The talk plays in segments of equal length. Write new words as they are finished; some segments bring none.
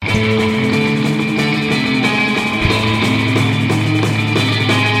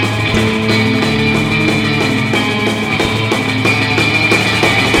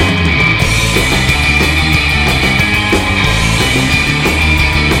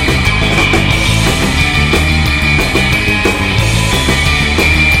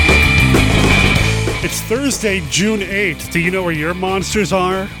Thursday, June 8th. Do you know where your monsters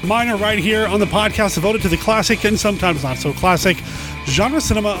are? Mine are right here on the podcast devoted to the classic and sometimes not so classic genre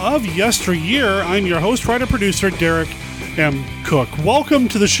cinema of yesteryear. I'm your host, writer, producer, Derek M. Cook. Welcome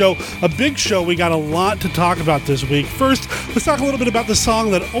to the show. A big show. We got a lot to talk about this week. First, let's talk a little bit about the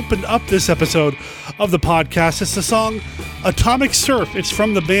song that opened up this episode of the podcast. It's the song Atomic Surf. It's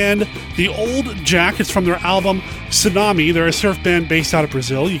from the band The Old Jack. It's from their album Tsunami. They're a surf band based out of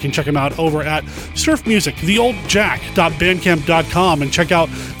Brazil. You can check them out over at Surf Music, theoldjack.bandcamp.com, and check out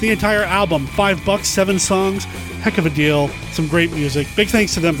the entire album. $5, 7 songs. Heck of a deal. Some great music. Big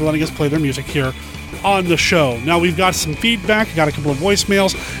thanks to them for letting us play their music here on the show. Now we've got some feedback, got a couple of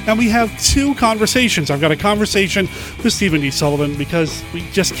voicemails, and we have 2 conversations. I've got a conversation with Stephen D. Sullivan because we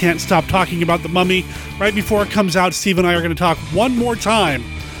just can't stop talking about The Mummy. Right before it comes out, Steve and I are going to talk one more time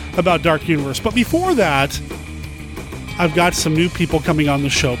about Dark Universe. But before that, I've got some new people coming on the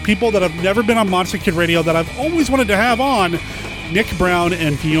show. People that have never been on Monster Kid Radio that I've always wanted to have on. Nick Brown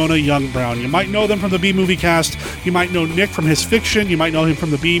and Fiona Young Brown. You might know them from the B-Movie Cast. You might know Nick from his fiction. You might know him from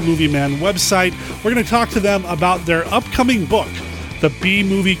the B-Movie Man website. We're going to talk to them about their upcoming book, the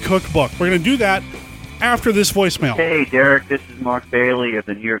B-Movie Cookbook. We're going to do that after this voicemail. Hey, Derek. This is Mark Bailey of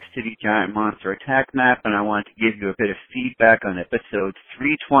the New York City Giant Monster Attack Map, and I want to give you a bit of feedback on episode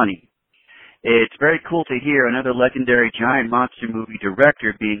 320. It's very cool to hear another legendary giant monster movie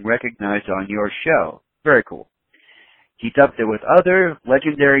director being recognized on your show. Very cool. He's up there with other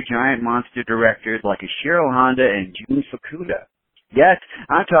legendary giant monster directors like Ishiro Honda and Jun Fukuda. Yes,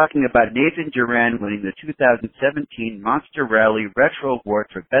 I'm talking about Nathan Duran winning the 2017 Monster Rally Retro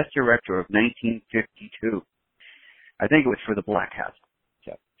Award for Best Director of 1952. I think it was for The Black Castle.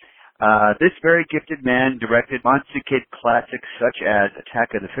 So, this very gifted man directed Monster Kid classics such as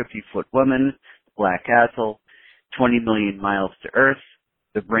Attack of the 50-Foot Woman, The Black Castle, 20 Million Miles to Earth,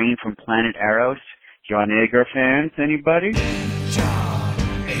 The Brain from Planet Arrows. John Agar fans, anybody? John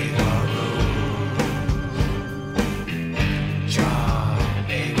Agar.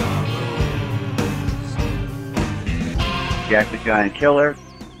 Jack the Giant Killer,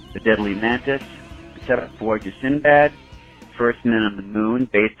 The Deadly Mantis, The Seven Voyage of Sinbad, First Men on the Moon,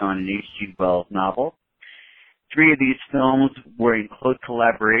 based on an H.G. Wells novel. 3 of these films were in close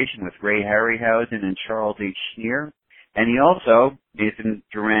collaboration with Ray Harryhausen and Charles H. Schneer. And he also, Nathan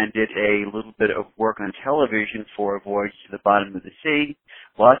Duran, did a little bit of work on television for Voyage to the Bottom of the Sea,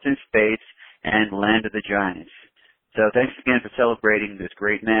 Lost in Space, and Land of the Giants. So thanks again for celebrating this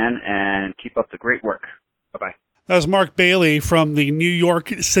great man, and keep up the great work. Bye-bye. That was Mark Bailey from the New York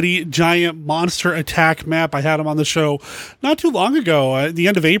City Giant Monster Attack Map. I had him on the show not too long ago, at the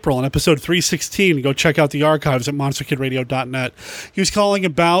end of April, in episode 316. Go check out the archives at monsterkidradio.net. He was calling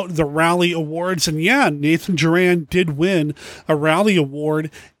about the Rally Awards, and yeah, Nathan Duran did win a Rally Award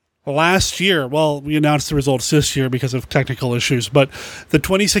last year. Well, we announced the results this year because of technical issues, but the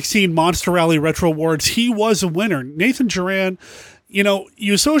 2016 Monster Rally Retro Awards, he was a winner. Nathan Duran, you know,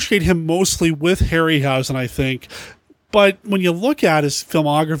 you associate him mostly with Harryhausen, I think, but when you look at his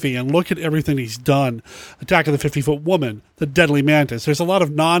filmography and look at everything he's done, Attack of the 50-Foot Woman, The Deadly Mantis, there's a lot of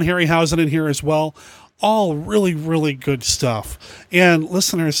non-Harryhausen in here as well. All really, really good stuff. And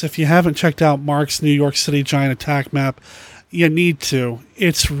listeners, if you haven't checked out Mark's New York City Giant Attack Map, you need to.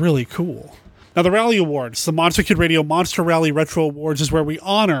 It's really cool. Now, the Rally Awards, the Monster Kid Radio Monster Rally Retro Awards, is where we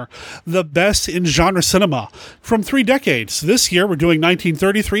honor the best in genre cinema from 3 decades. This year, we're doing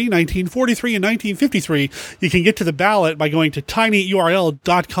 1933, 1943, and 1953. You can get to the ballot by going to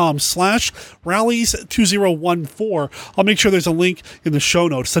tinyurl.com/rallies2014. I'll make sure there's a link in the show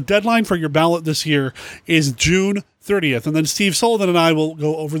notes. The deadline for your ballot this year is June 30th, and then Steve Sullivan and I will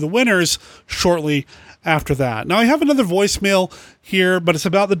go over the winners shortly after that. Now, I have another voicemail here, but it's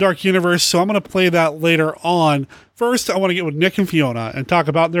about the Dark Universe, so I'm going to play that later on. First, I want to get with Nick and Fiona and talk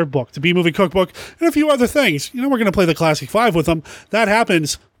about their book, the B-Movie Cookbook, and a few other things. You know, we're going to play the Classic 5 with them. That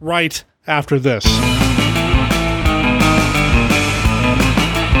happens right after this.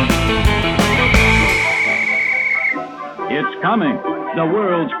 It's coming. The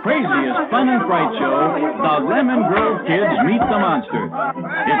world's craziest fun and fright show, the Lemon Grove Kids Meet the Monsters.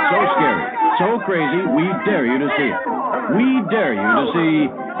 It's so scary, so crazy, we dare you to see it. We dare you to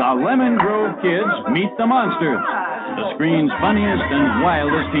see the Lemon Grove Kids Meet the Monsters. The screen's funniest and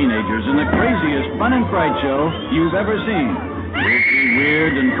wildest teenagers in the craziest fun and fright show you've ever seen. You'll see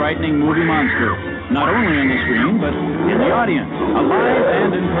weird and frightening movie monsters, not only on the screen, but in the audience, alive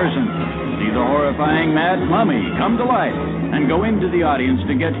and in person. See the horrifying Mad Mummy come to life and go into the audience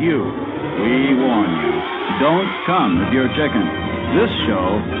to get you. We warn you, don't come if you're chicken. This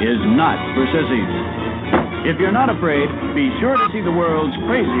show is not for sissies. If you're not afraid, be sure to see the world's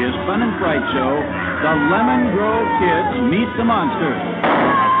craziest fun and fright show, The Lemon Grove Kids Meet the Monsters.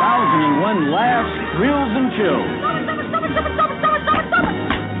 1,001 laughs, thrills, and chills.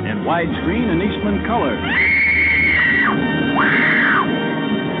 In widescreen and Eastman color.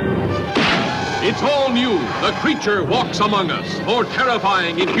 It's all new. The creature walks among us, more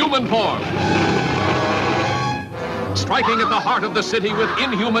terrifying in human form. Striking at the heart of the city with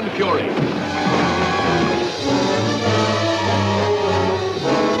inhuman fury.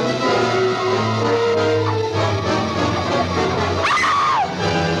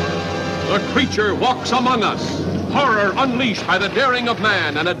 The creature walks among us. Horror unleashed by the daring of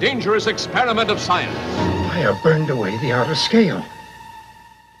man and a dangerous experiment of science. I have burned away the outer scale.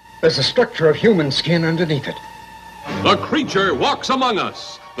 There's a structure of human skin underneath it. The creature walks among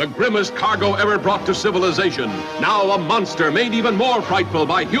us. The grimmest cargo ever brought to civilization. Now a monster made even more frightful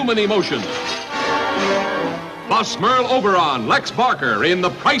by human emotions. Bus Merle Oberon, Lex Barker in The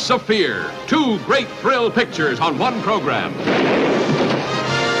Price of Fear. Two great thrill pictures on one program.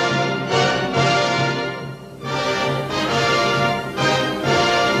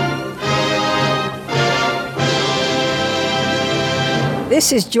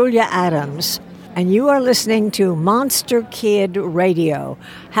 This is Julia Adams, and you are listening to Monster Kid Radio.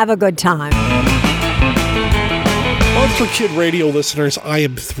 Have a good time. Monster Kid Radio listeners, I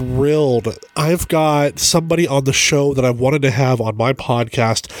am thrilled. I've got somebody on the show that I've wanted to have on my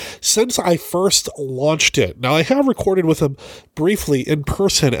podcast since I first launched it. Now, I have recorded with him briefly in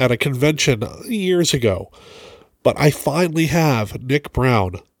person at a convention years ago, but I finally have Nick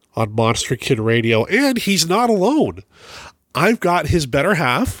Brown on Monster Kid Radio, and he's not alone. I've got his better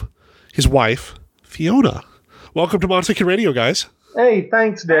half, his wife, Fiona. Welcome to Monster Kid Radio, guys. Hey,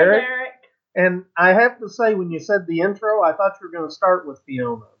 thanks, Derek. Hi, Derek. And I have to say, when you said the intro, I thought you were going to start with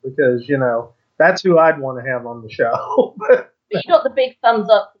Fiona because, you know, that's who I'd want to have on the show. But you got the big thumbs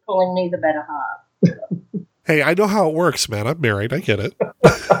up for calling me the better half. Hey, I know how it works, man. I'm married. I get it.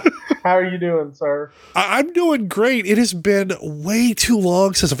 How are you doing, sir? I'm doing great. It has been way too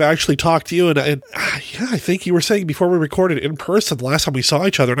long since I've actually talked to you. And yeah, I think you were saying before we recorded in person the last time we saw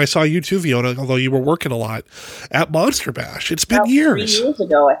each other, and I saw you too, Fiona, although you were working a lot at Monster Bash. It's been About years. 3 years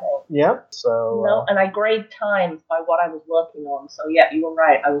ago, I think. Yep. So, No, and I grade times by what I was working on. So, yeah, you were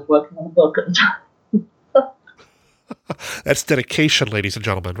right. I was working on a book at the time. That's dedication, ladies and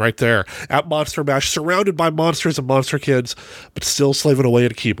gentlemen, right there. At Monster Bash, surrounded by monsters and monster kids, but still slaving away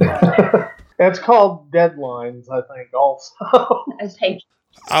at a keyboard. it's called deadlines, I think, also. As hate.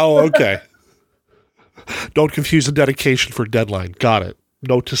 Oh, okay. Don't confuse the dedication for deadline. Got it.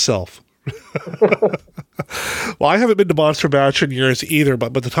 Note to self. Well, I haven't been to Monster Bash in years either,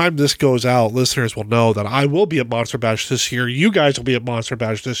 but by the time this goes out, listeners will know that I will be at Monster Bash this year. You guys will be at Monster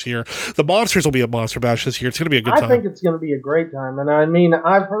Bash this year. The monsters will be at Monster Bash this year. It's going to be a good time. I think it's going to be a great time. And I mean,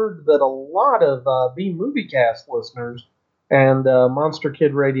 I've heard that a lot of B-Movie Cast listeners and Monster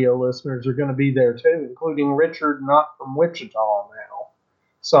Kid Radio listeners are going to be there too, including Richard, not from Wichita now.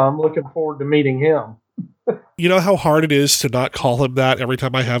 So I'm looking forward to meeting him. You know how hard it is to not call him that every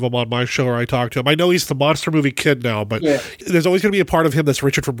time I have him on my show or I talk to him? I know he's the Monster Movie Kid now, but there's always going to be a part of him that's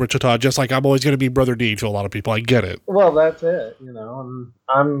Richard from Wichita, just like I'm always going to be Brother D to a lot of people. I get it. Well, that's it, you know, and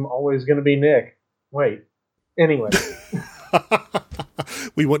I'm always going to be Nick. Wait. Anyway.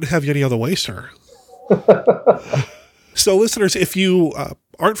 We wouldn't have you any other way, sir. So, listeners, if you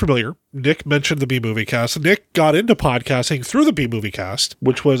aren't familiar, Nick mentioned the B-Movie Cast. Nick got into podcasting through the B-Movie Cast,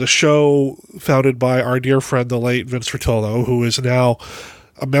 which was a show founded by our dear friend, the late Vince Rotolo, who is now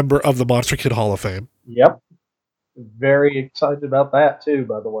a member of the Monster Kid Hall of Fame. Yep. Very excited about that, too,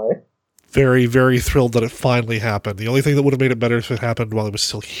 by the way. Very, very thrilled that it finally happened. The only thing that would have made it better if it happened while he was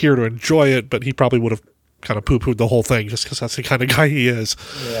still here to enjoy it, but he probably would have kind of poo-pooed the whole thing just because that's the kind of guy he is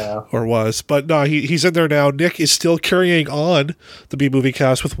or was. But no, he's in there now. Nick is still carrying on the B-Movie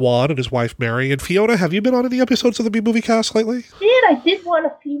Cast with Juan and his wife Mary. And Fiona, have you been on any episodes of the B-Movie Cast lately? I did one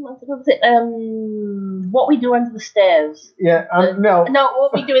a few months ago. Was it What We Do Under the Stairs? Yeah, no. No,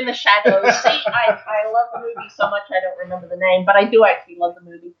 What We Do in the Shadows. See, I love the movie so much I don't remember the name, but I do actually love the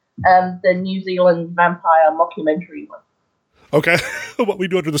movie. The New Zealand vampire mockumentary one. Okay. What We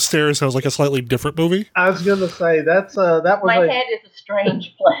Do Under the Stairs sounds like a slightly different movie. I was going to say, that was My head is a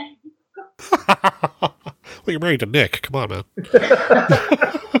strange place. Well, you're married to Nick. Come on, man.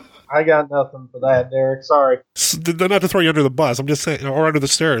 I got nothing for that, Derek. Sorry. Not to throw you under the bus. I'm just saying, or under the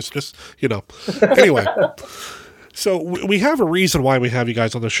stairs. Just, Anyway. So we have a reason why we have you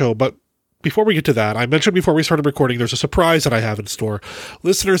guys on the show, but before we get to that, I mentioned before we started recording, there's a surprise that I have in store.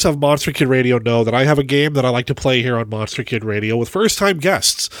 Listeners of Monster Kid Radio know that I have a game that I like to play here on Monster Kid Radio with first-time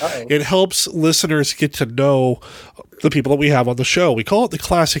guests. Uh-oh. It helps listeners get to know the people that we have on the show. We call it the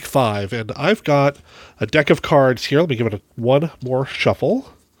Classic Five, and I've got a deck of cards here. Let me give it one more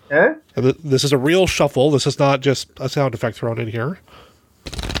shuffle. Eh? And this is a real shuffle. This is not just a sound effect thrown in here.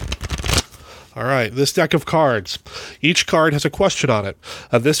 All right, this deck of cards. Each card has a question on it.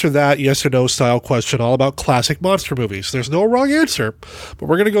 A this or that, yes or no style question, all about classic monster movies. There's no wrong answer, but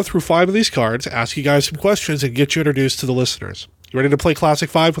we're going to go through 5 of these cards, ask you guys some questions, and get you introduced to the listeners. You ready to play Classic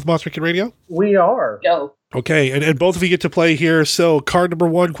 5 with Monster Kid Radio? We are. Go. Okay, and both of you get to play here. So, card number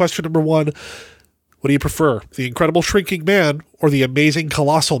 1, question number 1. What do you prefer, the Incredible Shrinking Man or the Amazing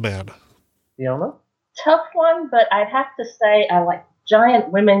Colossal Man? Fiona? Tough one, but I'd have to say I like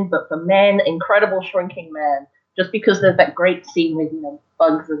giant women, but for men, Incredible Shrinking Man. Just because there's that great scene with,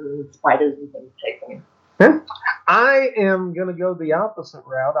 bugs and spiders and things chasing him. I am going to go the opposite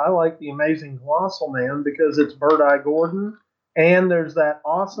route. I like the Amazing Colossal Man because it's Bird-Eye Gordon, and there's that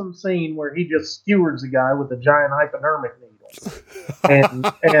awesome scene where he just skewers a guy with a giant hypodermic needle.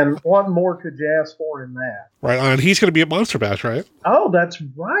 and what more could you ask for in that? Right, and he's going to be at Monster Bash, right? Oh, that's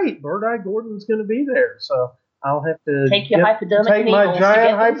right. Bird-Eye Gordon's going to be there, so I'll have to take your hypodermic take my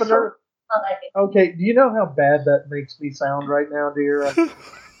giant hypodermic. Okay, do you know how bad that makes me sound right now, dear?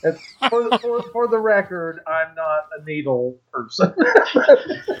 For the record, I'm not a needle person.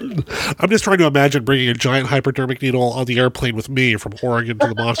 I'm just trying to imagine bringing a giant hypodermic needle on the airplane with me from Oregon to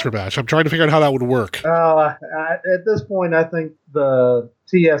the Monster Bash. I'm trying to figure out how that would work. At this point, I think the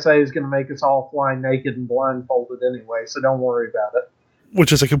TSA is going to make us all fly naked and blindfolded anyway, so don't worry about it.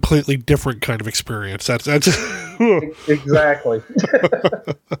 Which is a completely different kind of experience. That's exactly.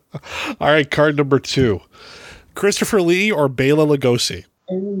 All right, card number 2. Christopher Lee or Bela Lugosi?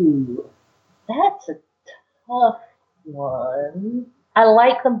 Ooh, that's a tough one. I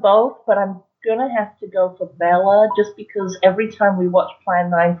like them both, but I'm going to have to go for Bela just because every time we watch Plan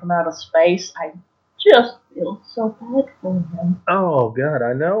 9 from Outer Space, I just feel so bad for him. Oh, God,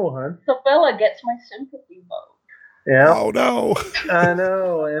 I know, hon. So Bela gets my sympathy vote. Yeah. Oh, no. I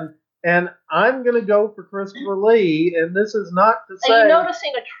know, and I'm going to go for Christopher Lee, and this is not to say... Are you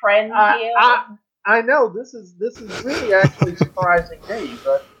noticing a trend here? I know, this is really actually surprising me,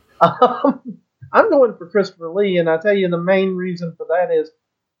 but I'm going for Christopher Lee, and I tell you the main reason for that is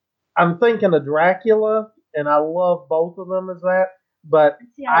I'm thinking of Dracula, and I love both of them as that, but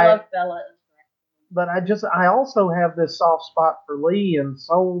I love Bela as but I also have this soft spot for Lee in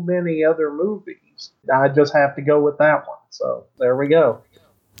so many other movies. I just have to go with that one. So there we go.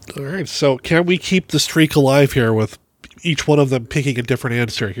 All right. So can we keep the streak alive here with each one of them picking a different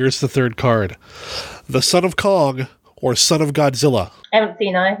answer? Here's the third card. The Son of Kong or Son of Godzilla? I haven't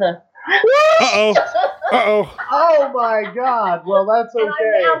seen either. Uh-oh. Uh-oh. Oh, my God. Well, that's okay. And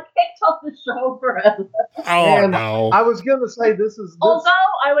I'm now kicked off the show forever. Oh, no. I was going to say this. Although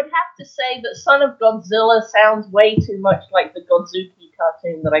I would have to say that Son of Godzilla sounds way too much like the Godzuki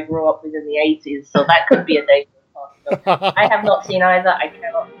cartoon that I grew up with in the 80s, so that could be a dangerous one. I have not seen either. I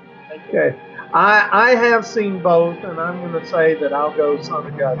cannot. Okay. I have seen both, and I'm going to say that I'll go Son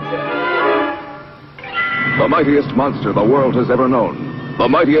of Godzilla. The mightiest monster the world has ever known. The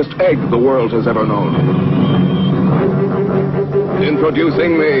mightiest egg the world has ever known.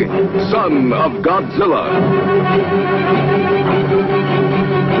 Introducing the Son of Godzilla.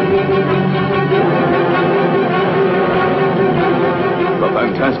 The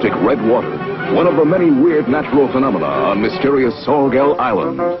fantastic red water, one of the many weird natural phenomena on mysterious Sorgel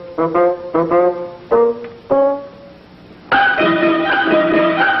Island.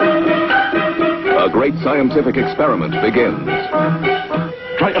 A great scientific experiment begins.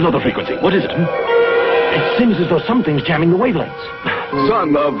 Try another frequency. What is it? It seems as though something's jamming the wavelengths.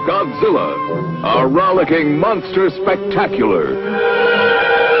 Son of Godzilla, a rollicking monster spectacular.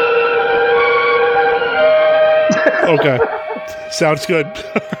 Okay. Sounds good.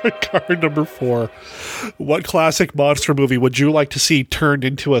 Card number 4. What classic monster movie would you like to see turned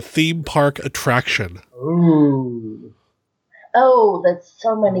into a theme park attraction? Ooh. Oh, there's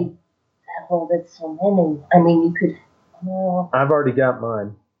so many. Oh, there's so many. I mean, you could... I've already got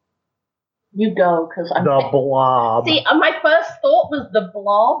mine. You go, because I'm... The Blob. See, my first thought was The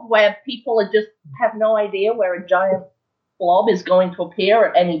Blob, where people just have no idea where a giant blob is going to appear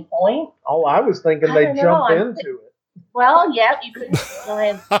at any point. Oh, I was thinking they'd jump into it. Well, yeah, you could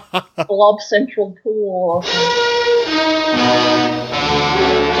giant blob central pool.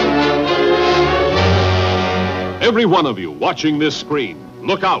 Every one of you watching this screen,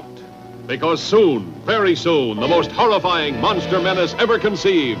 look out. Because soon, very soon, the most horrifying monster menace ever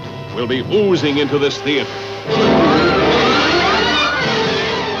conceived will be oozing into this theater.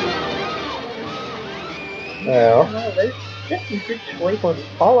 Well, That's a good choice.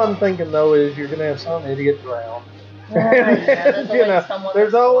 all I'm thinking though is you're gonna have some idiot drown. There's always someone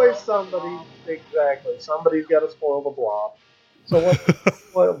There's to always spoil. somebody. Exactly, somebody's got to spoil the blob. So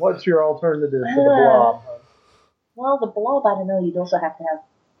what's your alternative to the blob? Huh? Well, the blob, I don't know. You'd also have to have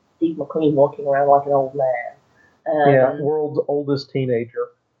Steve McQueen walking around like an old man. Yeah, world's oldest teenager.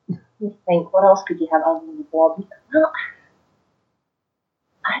 Let me think. What else could you have other than the blob? Well,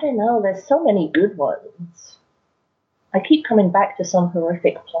 I don't know. There's so many good ones. I keep coming back to some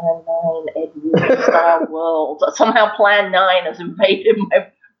horrific Plan 9 Ed Wood style world. Somehow Plan 9 has invaded my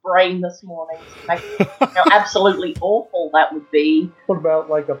brain this morning. How absolutely awful that would be. What about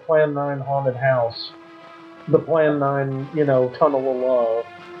like a Plan 9 haunted house? The Plan 9, Tunnel of Love.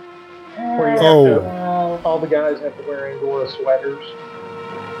 Where you have to, all the guys have to wear Angora sweaters.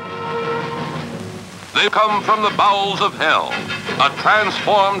 They've come from the bowels of hell, a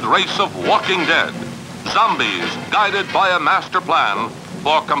transformed race of walking dead. Zombies guided by a master plan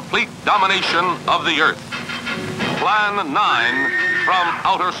for complete domination of the Earth. Plan 9 from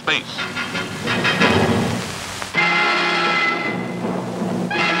outer space.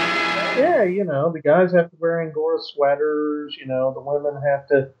 Yeah, the guys have to wear Angora sweaters. The women have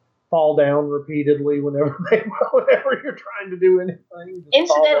to fall down repeatedly whenever you're trying to do anything.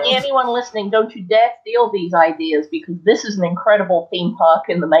 Incidentally, anyone listening, don't you dare steal these ideas, because this is an incredible theme park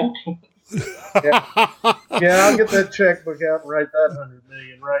in the making. Yeah, I'll get that checkbook out and write that $100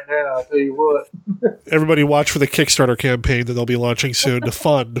 million right now. I'll tell you what. Everybody watch for the Kickstarter campaign that they'll be launching soon to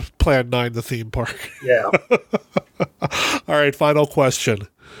fund Plan 9, the theme park. Yeah. All right, final question.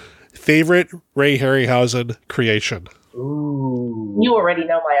 Favorite Ray Harryhausen creation? Ooh. You already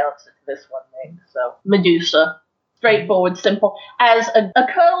know my answer to this one, Nick. So, Medusa. Straightforward, simple. As a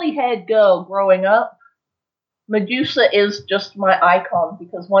curly-haired girl growing up, Medusa is just my icon,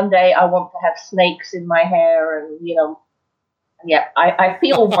 because one day I want to have snakes in my hair, and, I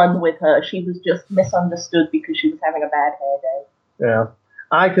feel one with her. She was just misunderstood because she was having a bad hair day. Yeah.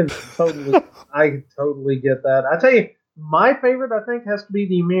 I can totally get that. I tell you, my favorite, I think, has to be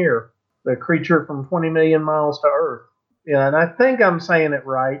the Ymir, the creature from 20 Million Miles to Earth. Yeah, and I think I'm saying it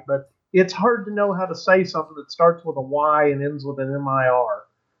right, but it's hard to know how to say something that starts with a Y and ends with an MIR.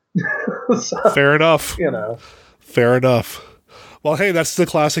 So, fair enough. Fair enough. Well, hey, that's the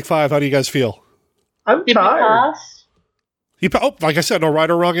Classic 5. How do you guys feel? I'm Did tired. Like I said, no right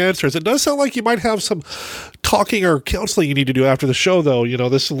or wrong answers. It does sound like you might have some talking or counseling you need to do after the show, though.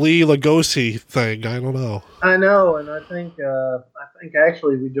 This Lee Lugosi thing. I don't know. I know, and I think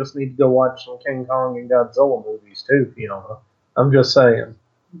actually we just need to go watch some King Kong and Godzilla movies too, Fiona. I'm just saying.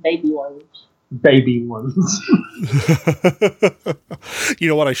 Baby ones. Baby ones.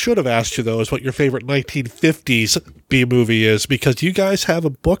 What I should have asked you, though, is what your favorite 1950s B-movie is, because you guys have a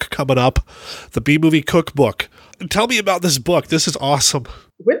book coming up, the B-Movie Cookbook. Tell me about this book. This is awesome.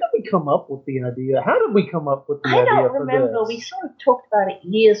 When did we come up with the idea? How did we come up with the idea for this? I don't remember. We sort of talked about it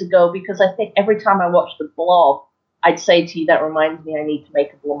years ago, because I think every time I watched The Blob, I'd say to you, that reminds me I need to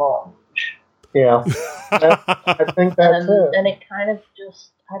make a blancmange. Yeah. I think that's it. And it kind of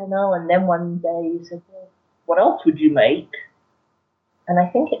just, I don't know, and then one day you said, well, what else would you make? And I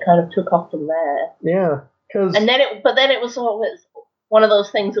think it kind of took off from there. Yeah. And then it was always one of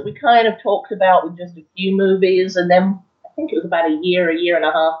those things that we kind of talked about with just a few movies, and then I think it was about a year and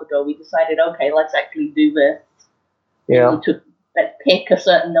a half ago, we decided, okay, let's actually do this. Yeah. Let's pick a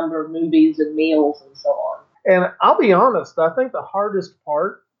certain number of movies and meals and so on. And I'll be honest, I think the hardest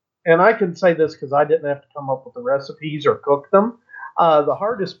part, and I can say this because I didn't have to come up with the recipes or cook them, the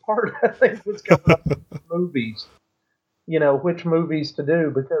hardest part, I think, was coming up with movies. Which movies to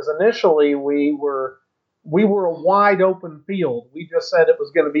do, because initially we were a wide open field. We just said it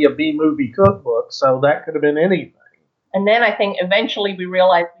was going to be a B-movie cookbook, so that could have been anything. And then I think eventually we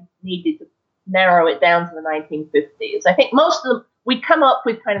realized we needed to narrow it down to the 1950s. I think most of them, we'd come up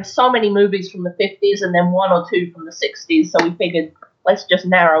with kind of so many movies from the 50s and then one or two from the 60s, so we figured, let's just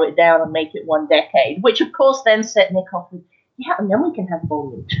narrow it down and make it one decade, which of course then set Nick off with, yeah, and then we can have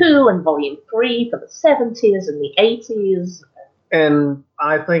Volume 2 and Volume 3 for the 70s and the 80s. And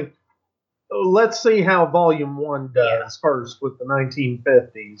I think, let's see how Volume 1 does first with the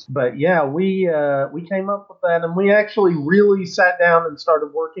 1950s. But yeah, we came up with that, and we actually really sat down and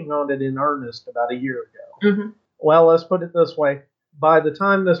started working on it in earnest about a year ago. Mm-hmm. Well, let's put it this way. By the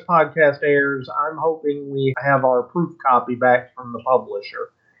time this podcast airs, I'm hoping we have our proof copy back from the publisher,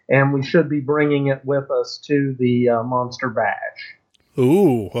 and we should be bringing it with us to the Monster Bash.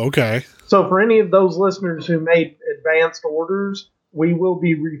 Ooh, okay. So for any of those listeners who made advanced orders, we will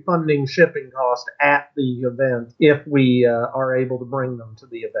be refunding shipping cost at the event if we are able to bring them to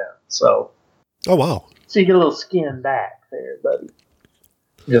the event. So, Oh, wow. so you get a little skin back there, buddy.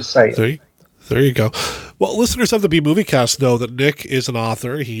 Just saying. There you go. Well, listeners of the B-Movie Cast know that Nick is an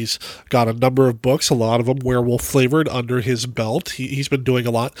author. He's got a number of books, a lot of them werewolf flavored, under his belt. He's been doing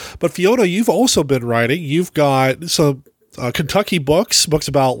a lot. But Fiona, you've also been writing. You've got some Kentucky books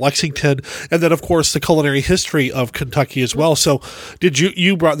about Lexington, and then, of course, the culinary history of Kentucky as well. So did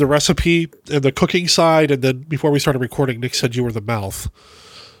you brought the recipe and the cooking side, and then before we started recording, Nick said you were the mouth.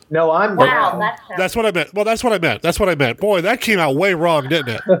 No, I'm Wow, That's what I meant. Well, that's what I meant. Boy, that came out way wrong,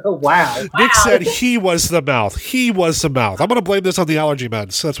 didn't it? Wow. Nick said he was the mouth. He was the mouth. I'm going to blame this on the allergy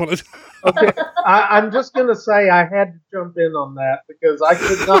meds. That's what. Okay, I'm just going to say I had to jump in on that because I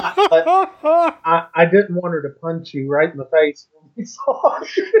could not, but I didn't want her to punch you right in the face when we saw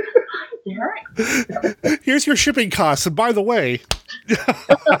it. Here's your shipping costs. And by the way,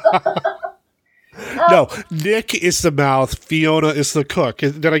 no, Nick is the mouth. Fiona is the cook.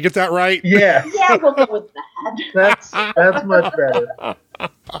 Did I get that right? Yeah. Yeah, we'll go with that. That's much better.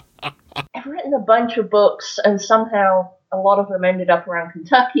 I've written a bunch of books, and somehow a lot of them ended up around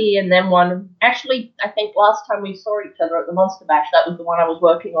Kentucky, and then one, actually, I think last time we saw each other at the Monster Bash, that was the one I was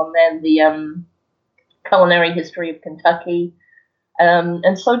working on then, the culinary history of Kentucky.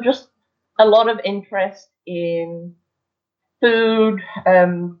 And so just a lot of interest in food,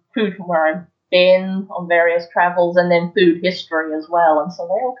 food from where I've been on various travels, and then food history as well. And so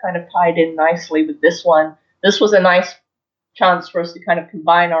they all kind of tied in nicely with this one. This was a nice chance for us to kind of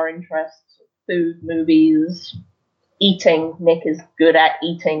combine our interests: food, movies, eating. Nick is good at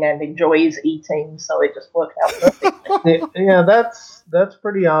eating and enjoys eating, so it just worked out perfectly. Yeah, that's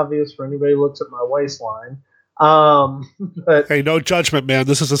pretty obvious for anybody who looks at my waistline. But hey, no judgment, man.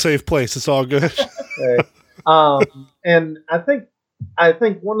 This is a safe place. It's all good. Okay. And I think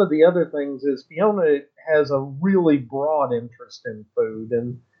one of the other things is Fiona has a really broad interest in food,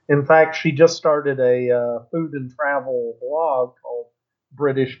 and in fact, she just started a food and travel blog called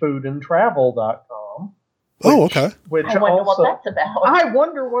BritishFoodAndTravel.com. Oh, okay. Which I wonder also, what that's about. I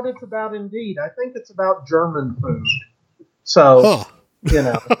wonder what it's about indeed. I think it's about German food. So, you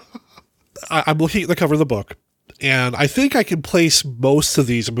know. I'm looking at the cover of the book, and I think I can place most of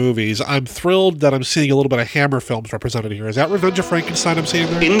these movies. I'm thrilled that I'm seeing a little bit of Hammer films represented here. Is that Revenge of Frankenstein I'm seeing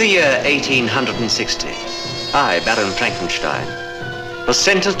there? In the year 1860, I, Baron Frankenstein, was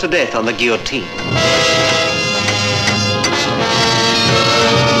sentenced to death on the guillotine.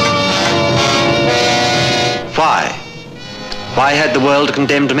 Why? Why had the world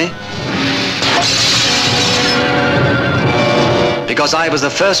condemned me? Because I was the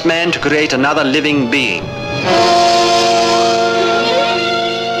first man to create another living being.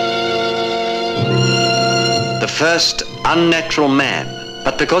 The first unnatural man,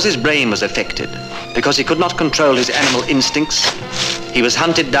 but because his brain was affected, because he could not control his animal instincts, he was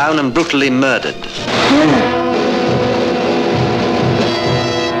hunted down and brutally murdered.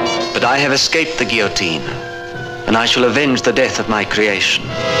 But I have escaped the guillotine, and I shall avenge the death of my creation.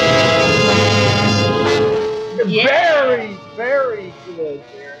 Yeah. Very, very good,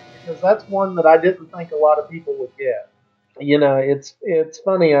 Derek, because that's one that I didn't think a lot of people would get. You know, it's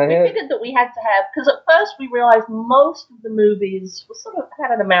funny. We figured that we had to have, because at first we realized most of the movies were sort of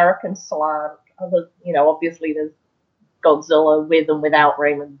had an American slant. Other, you know, obviously there's Godzilla with and without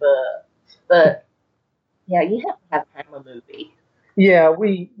Raymond Burr, but yeah, you have to have a Hammer movie. Yeah,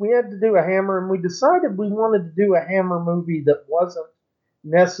 we had to do a Hammer, and we decided we wanted to do a Hammer movie that wasn't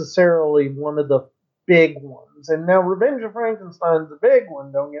necessarily one of the big ones. And now Revenge of Frankenstein's a big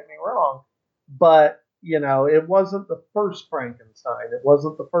one, don't get me wrong, but you know, it wasn't the first Frankenstein. It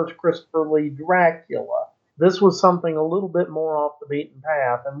wasn't the first Christopher Lee Dracula. This was something a little bit more off the beaten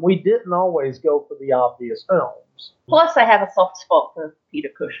path, and we didn't always go for the obvious films. Plus, I have a soft spot for Peter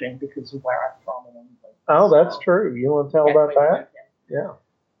Cushing because of where I'm from in England. Oh, that's true. You want to tell about that? Yeah.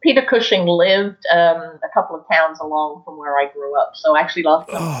 Peter Cushing lived a couple of towns along from where I grew up. So actually last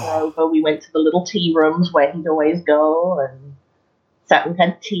time we were over, we went to the little tea rooms where he'd always go and sat and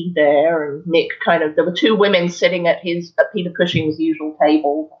had tea there. And Nick there were two women sitting at Peter Cushing's usual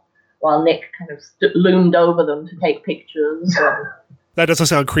table while Nick kind of loomed over them to take pictures. That doesn't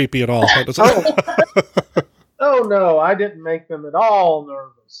sound creepy at all. Oh, no, I didn't make them at all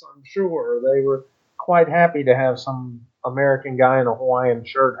nervous, I'm sure. They were quite happy to have some American guy in a Hawaiian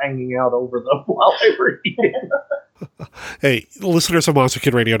shirt hanging out over them while they were eating. Hey, listeners of Monster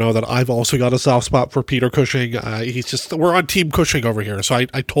Kid Radio know that I've also got a soft spot for Peter Cushing. We're on Team Cushing over here, so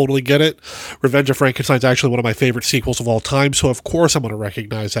I totally get it. Revenge of Frankenstein's actually one of my favorite sequels of all time, so of course I'm going to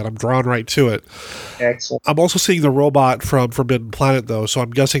recognize that. I'm drawn right to it. Excellent. I'm also seeing the robot from Forbidden Planet, though, so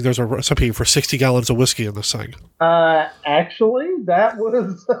I'm guessing there's a recipe for 60 gallons of whiskey in this thing. Actually, that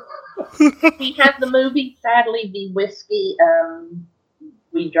was... We have the movie. Sadly, the whiskey...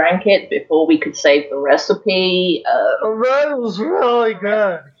 we drank it before we could save the recipe. That was really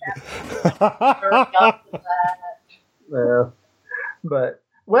good. Yeah. But,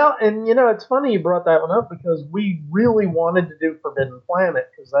 well, and it's funny you brought that one up because we really wanted to do Forbidden Planet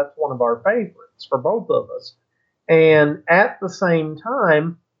because that's one of our favorites for both of us. And at the same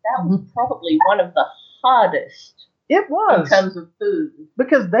time... That was probably one of the hardest. It was. In terms of food.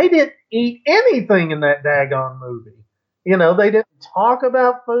 Because they didn't eat anything in that daggone movie. They didn't talk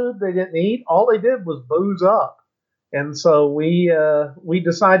about food. They didn't eat. All they did was booze up. And so we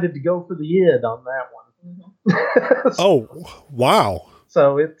decided to go for the id on that one. Mm-hmm. Oh, wow.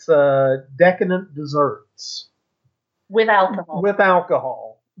 So it's decadent desserts. With alcohol. With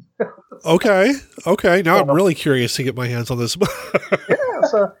alcohol. Okay. Now I'm really curious to get my hands on this. Yeah,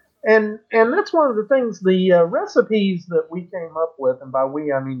 so... And that's one of the things, the recipes that we came up with, and by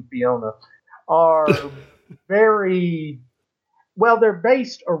we I mean Fiona, are... very well, they're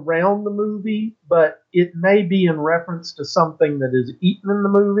based around the movie, but it may be in reference to something that is eaten in the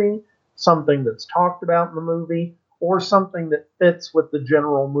movie, something that's talked about in the movie, or something that fits with the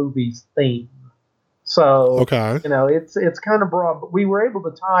general movie's theme. So, okay. It's kind of broad, but we were able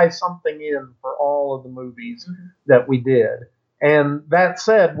to tie something in for all of the movies that we did. And that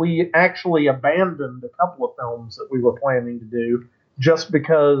said, we actually abandoned a couple of films that we were planning to do just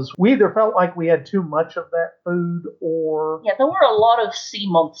because we either felt like we had too much of that food or... Yeah, there were a lot of sea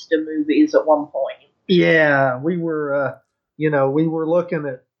monster movies at one point. Yeah, we were, we were looking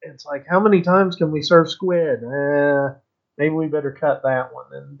at, it's like, how many times can we serve squid? Maybe we better cut that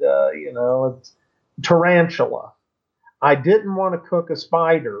one. And, it's tarantula. I didn't want to cook a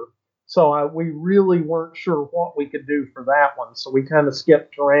spider, so we really weren't sure what we could do for that one. So we kind of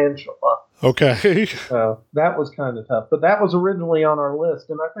skipped tarantula. Okay. That was kind of tough. But that was originally on our list.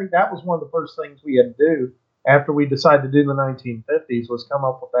 And I think that was one of the first things we had to do after we decided to do the 1950s was come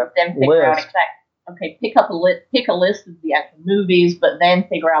up with that then figure out pick a list of the actual movies, but then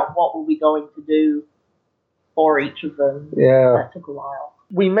figure out what were we going to do for each of them. Yeah. That took a while.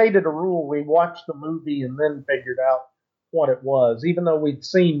 We made it a rule. We watched the movie and then figured out what it was, even though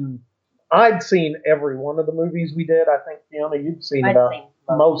I'd seen every one of the movies we did. I think, Fiona, you'd seen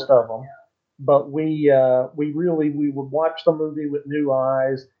most of them. Yeah. But we would watch the movie with new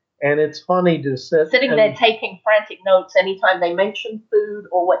eyes, and it's funny to sitting there taking frantic notes anytime they mention food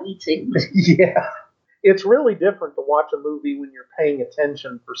or what eating. Yeah, it's really different to watch a movie when you're paying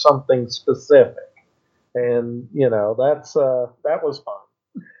attention for something specific, and that was fun.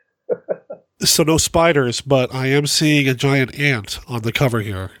 So no spiders, but I am seeing a giant ant on the cover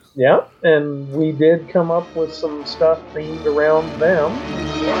here. Yeah, and we did come up with some stuff themed around them.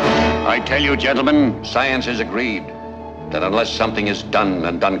 I tell you, gentlemen, science has agreed that unless something is done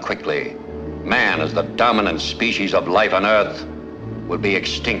and done quickly, man as the dominant species of life on Earth will be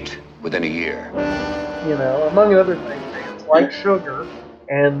extinct within a year. Among other things, ants like sugar,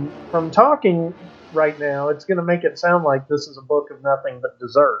 and from talking right now, it's going to make it sound like this is a book of nothing but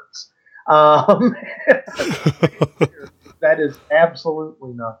desserts. That is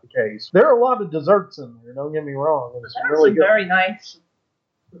absolutely not the case. There are a lot of desserts in there, don't get me wrong. And it's really good. Very nice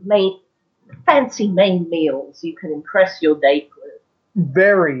fancy main meals you can impress your date with.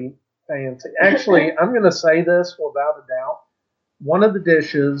 Very fancy. Actually, I'm going to say this without a doubt. One of the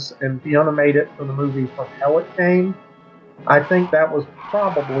dishes, and Fiona made it for the movie From Hell It Came, I think that was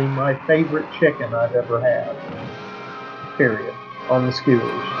probably my favorite chicken I've ever had. Period. On the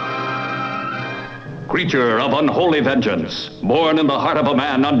skewers. Creature of unholy vengeance, born in the heart of a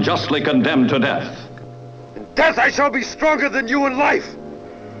man unjustly condemned to death. In death I shall be stronger than you in life.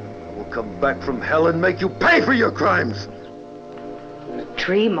 I will come back from hell and make you pay for your crimes. A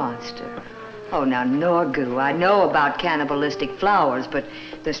tree monster? Oh, now, Norgu, I know about cannibalistic flowers, but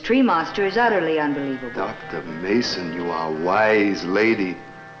this tree monster is utterly unbelievable. Dr. Mason, you are a wise lady.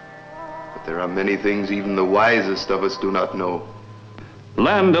 But there are many things even the wisest of us do not know.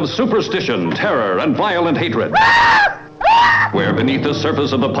 Land of superstition, terror, and violent hatred. Where beneath the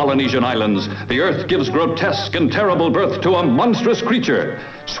surface of the Polynesian islands, the earth gives grotesque and terrible birth to a monstrous creature,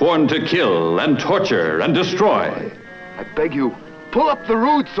 sworn to kill and torture and destroy. I beg you, pull up the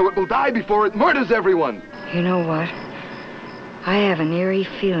roots so it will die before it murders everyone. You know what? I have an eerie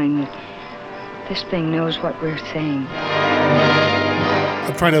feeling that This thing knows what we're saying.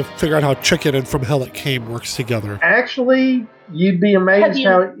 I'm trying to figure out how Chicken and From Hell It Came works together. Actually, you'd be amazed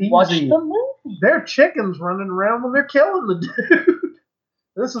how watched easy. the movie? They're chickens running around when they're killing the dude.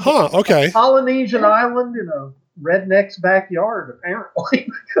 This is okay. a Polynesian island in a redneck's backyard, apparently.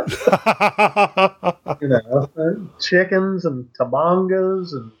 Chickens and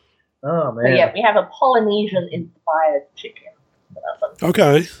tabangas and oh man. So yeah, we have a Polynesian inspired chicken.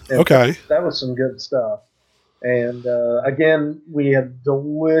 Okay. That was some good stuff. And again, we had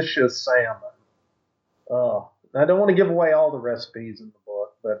delicious salmon. I don't want to give away all the recipes in the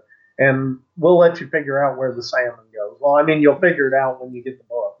book, and we'll let you figure out where the salmon goes. Well, I mean, you'll figure it out when you get the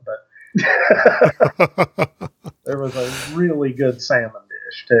book, but there was a really good salmon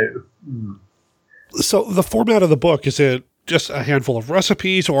dish too. So the format of the book, is it just a handful of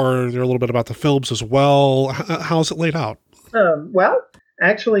recipes, or is there a little bit about the films as well? How's it laid out? Well,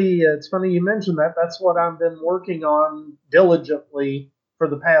 actually, it's funny you mentioned that. That's what I've been working on diligently for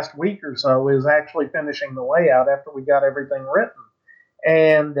the past week or so, is actually finishing the layout after we got everything written.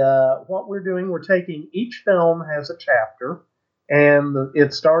 And what we're doing, we're taking each film has a chapter, and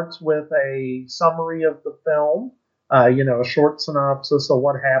it starts with a summary of the film, a short synopsis of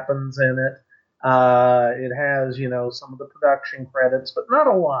what happens in it. It has, some of the production credits, but not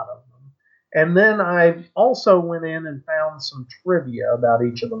a lot of them. And then I also went in and found some trivia about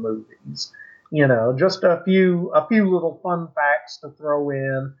each of the movies. Just a few little fun facts to throw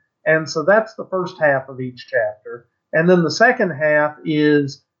in. And so that's the first half of each chapter. And then the second half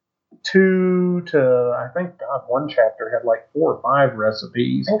is one chapter had like 4 or 5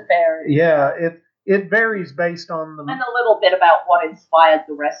 recipes. It varies. Yeah, it varies based on the... And a little bit about what inspired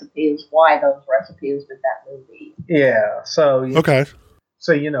the recipes, why those recipes with that movie. Yeah, so... Okay.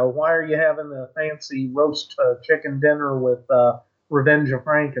 So, why are you having a fancy roast chicken dinner with Revenge of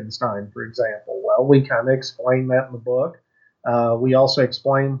Frankenstein, for example? Well, we kind of explain that in the book. We also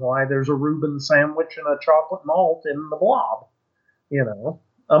explain why there's a Reuben sandwich and a chocolate malt in the Blob,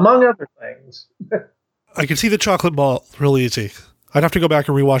 among other things. I can see the chocolate malt real easy. I'd have to go back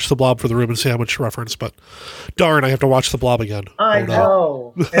and rewatch the Blob for the Reuben sandwich reference, but darn, I have to watch the Blob again. I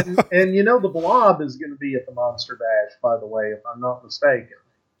know. And the Blob is going to be at the Monster Bash, by the way, if I'm not mistaken.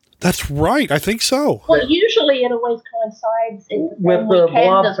 That's right. I think so. Well, usually it always coincides with the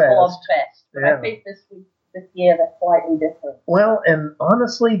Blob Fest. But I think this year that's slightly different. Well, and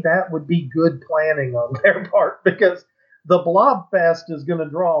honestly, that would be good planning on their part, because the Blob Fest is going to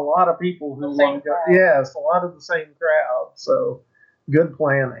draw a lot of people who want to go. Yes, a lot of the same crowd. So good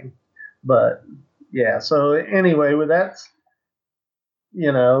planning. But yeah, so anyway, that's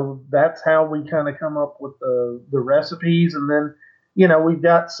how we kind of come up with the recipes. And then, we've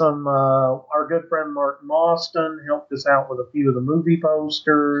got some, our good friend Mark Mostyn helped us out with a few of the movie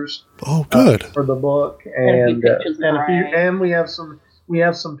posters. Oh, good. For the book. And we have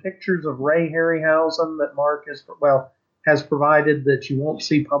some pictures of Ray Harryhausen that Mark has provided that you won't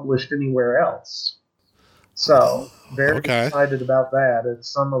see published anywhere else. So very excited about that. It's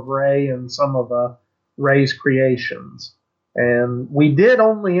some of Ray and some of Ray's creations. And we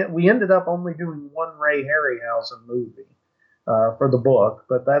ended up only doing one Ray Harryhausen movie for the book,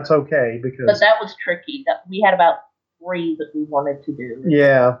 but that's okay because. But that was tricky. We had about 3 that we wanted to do.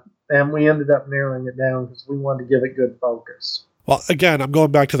 Yeah, and we ended up narrowing it down because we wanted to give it good focus. Well, again, I'm going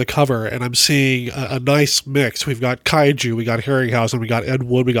back to the cover, and I'm seeing a nice mix. We've got Kaiju, we got Harryhausen, we got Ed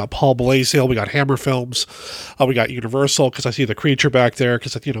Wood, we got Paul Blaziel, we got Hammer Films, we got Universal, because I see the creature back there,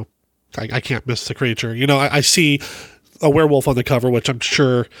 because, I can't miss the creature. I see a werewolf on the cover, which I'm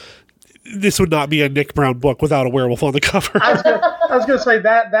sure this would not be a Nick Brown book without a werewolf on the cover. I was going to say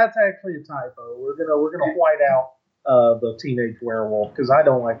that's actually a typo. We're gonna white out the teenage werewolf, because I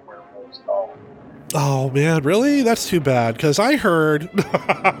don't like werewolves at all. Oh, man, really? That's too bad, because I heard...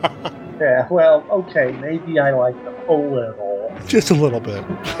 Yeah, well, okay, maybe I like them a little. Just a little bit.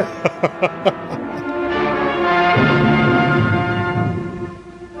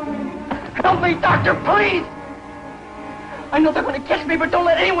 Help me, Doctor, please! I know they're going to catch me, but don't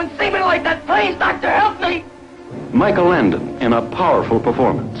let anyone see me like that. Please, Doctor, help me! Michael Landon in a powerful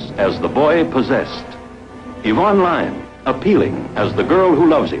performance as the boy possessed. Yvonne Lyon, appealing as the girl who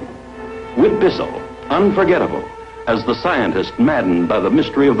loves him. Whit Bissell, unforgettable as the scientist maddened by the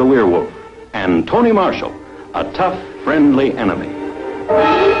mystery of the werewolf. And Tony Marshall, a tough, friendly enemy.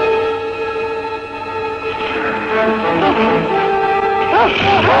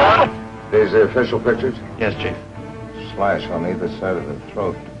 These the official pictures? Yes, Chief. Slash on either side of the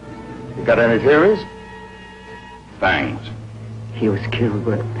throat. You got any theories? Fangs. He was killed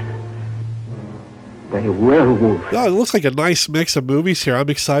by a werewolf. Yeah, it looks like a nice mix of movies here. I'm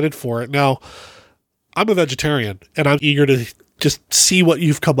excited for it. Now, I'm a vegetarian, and I'm eager to just see what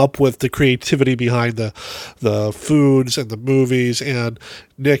you've come up with, the creativity behind the foods and the movies. And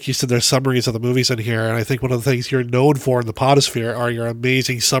Nick, you said there's summaries of the movies in here, and I think one of the things you're known for in the Podosphere are your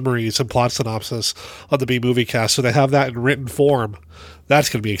amazing summaries and plot synopsis of the B Movie Cast. So to have that in written form, that's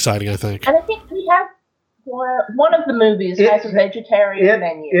going to be exciting, I think. And I think we have one of the movies has a vegetarian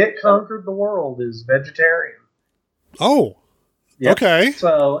menu. It Conquered the World is vegetarian. Oh, yep. Okay.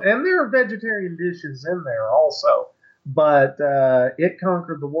 So, and there are vegetarian dishes in there also. But It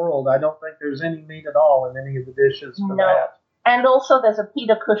Conquered the World, I don't think there's any meat at all in any of the dishes for that. And also there's a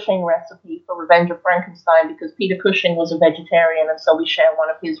Peter Cushing recipe for Revenge of Frankenstein, because Peter Cushing was a vegetarian, and so we share one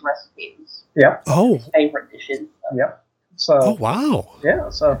of his recipes. Yep. Oh. His favorite dishes. So. Yep. So. Oh, wow.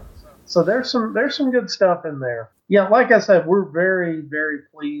 Yeah, so there's some good stuff in there. Yeah, like I said, we're very, very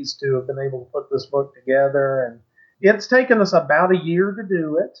pleased to have been able to put this book together, and it's taken us about a year to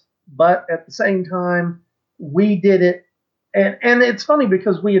do it, but at the same time, we did it, and it's funny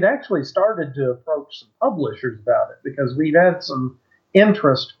because we had actually started to approach some publishers about it, because we've had some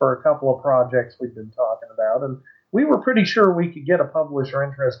interest for a couple of projects we've been talking about, and we were pretty sure we could get a publisher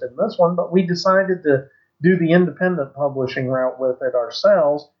interested in this one, but we decided to do the independent publishing route with it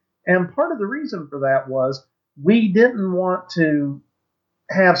ourselves. And part of the reason for that was we didn't want to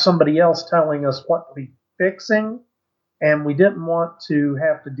have somebody else telling us what to be fixing, and we didn't want to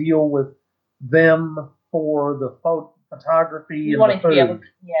have to deal with them for the photography and the food.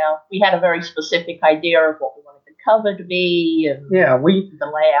 We had a very specific idea of what we wanted the cover to be, and the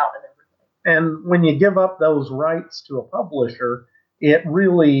layout and everything. And when you give up those rights to a publisher, it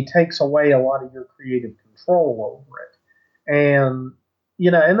really takes away a lot of your creative control over it. And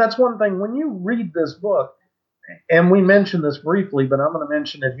and that's one thing, when you read this book, and we mentioned this briefly, but I'm going to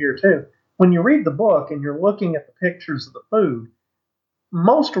mention it here too. When you read the book and you're looking at the pictures of the food,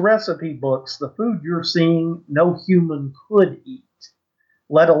 most recipe books, the food you're seeing, no human could eat,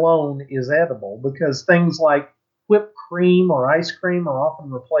 let alone is edible, because things like whipped cream or ice cream are often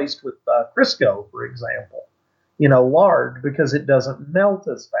replaced with Crisco, for example. Lard, because it doesn't melt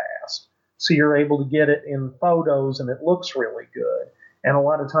as fast. So you're able to get it in photos and it looks really good. And a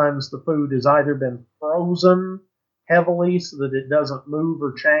lot of times the food has either been frozen heavily so that it doesn't move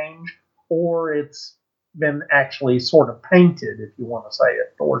or change, or it's been actually sort of painted, if you want to say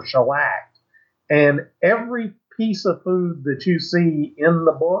it, or shellacked. And every piece of food that you see in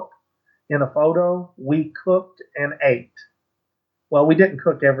the book, in a photo, we cooked and ate. Well, we didn't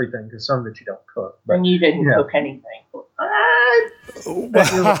cook everything, because some that you don't cook. But, and you didn't cook anything. I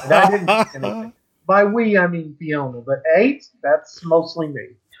didn't cook anything. By we, I mean Fiona. But ate, that's mostly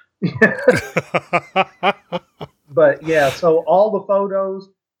me. But yeah, so all the photos,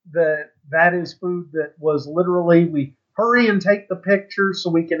 that is food that was literally, we hurry and take the pictures so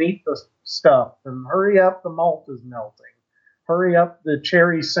we can eat the stuff, and hurry up, the malt is melting. Hurry up, the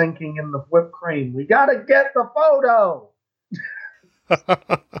cherry sinking in the whipped cream. We got to get the photo.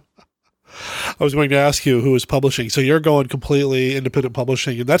 I was going to ask you who is publishing. So you're going completely independent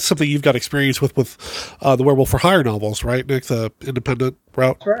publishing, and that's something you've got experience with the Werewolf for Hire novels, right, Nick? The independent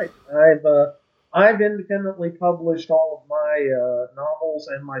route. That's right. I've independently published all of my novels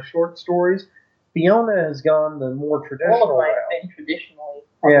and my short stories. Fiona has gone the more traditional route. All of mine have been traditionally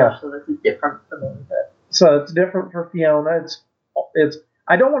published, so this is different for me. So it's different for Fiona. It's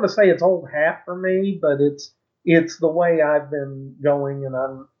I don't want to say it's old hat for me, but it's the way I've been going, and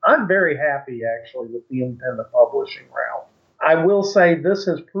I'm very happy actually with the independent publishing route. I will say this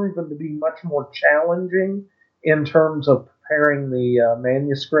has proven to be much more challenging in terms of preparing the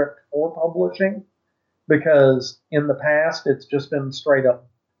manuscript for publishing, because in the past it's just been straight up,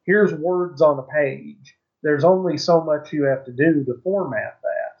 here's words on a page. There's only so much you have to do to format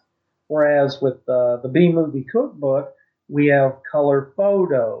that. Whereas with the B-Movie Cookbook, we have color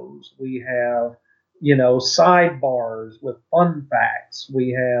photos, we have sidebars with fun facts,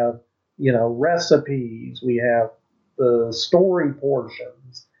 we have recipes, we have the story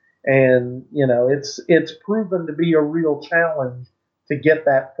portions, and it's proven to be a real challenge to get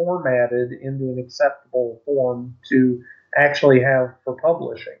that formatted into an acceptable form to actually have for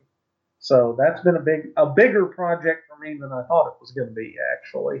publishing. So that's been a bigger project for me than I thought it was going to be,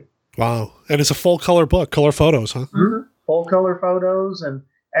 actually. Wow. And it's a full color book, color photos, huh? Mm-hmm. Full color photos, and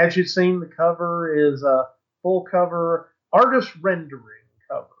as you've seen, the cover is a full cover artist rendering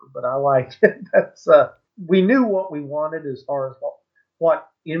cover, but I like it. That's we knew what we wanted as far as what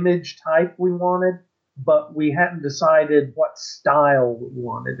image type we wanted, but we hadn't decided what style we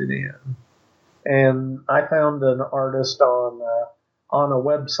wanted it in. And I found an artist on a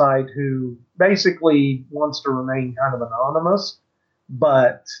website who basically wants to remain kind of anonymous,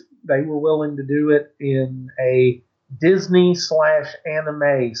 but they were willing to do it in a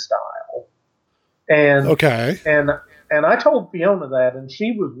Disney/anime style. And and I told Fiona that, and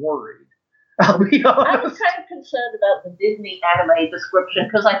she was worried. I'll be honest. I was kind of concerned about the Disney anime description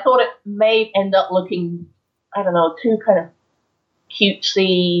because I thought it may end up looking, I don't know, too kind of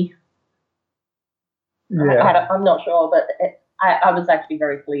cutesy. Yeah. I'm not sure, but I was actually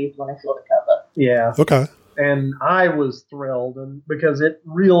very pleased when I saw the cover. Yeah. Okay. And I was thrilled, and because it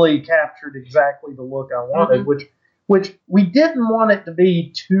really captured exactly the look I wanted, which we didn't want it to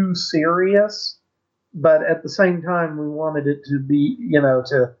be too serious, but at the same time we wanted it to be,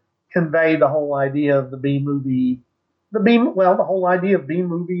 to convey the whole idea of the B-movie, the whole idea of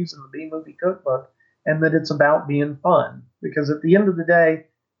B-movies and the B-movie cookbook, and that it's about being fun. Because at the end of the day,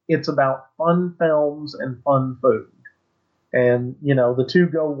 it's about fun films and fun food. And, the two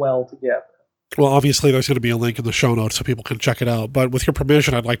go well together. Well, obviously, there's going to be a link in the show notes so people can check it out. But with your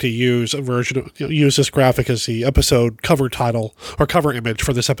permission, I'd like to use a version of, use this graphic as the episode cover title or cover image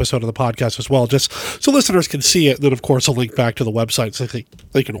for this episode of the podcast as well, just so listeners can see it. And then, of course, a link back to the website so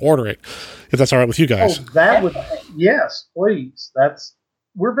they can order it, if that's all right with you guys. Oh, that would, yes, please.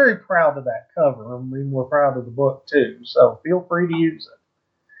 We're very proud of that cover. I mean, we're proud of the book too. So feel free to use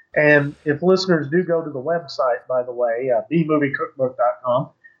it. And if listeners do go to the website, by the way,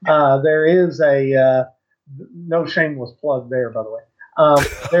 bmoviecookbook.com. There is a no shameless plug there, by the way.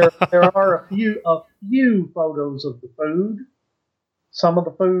 There are a few photos of the food, some of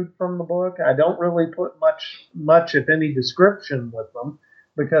the food from the book. I don't really put much if any description with them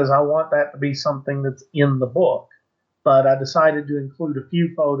because I want that to be something that's in the book. But I decided to include a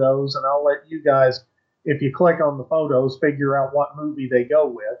few photos, and I'll let you guys, if you click on the photos, figure out what movie they go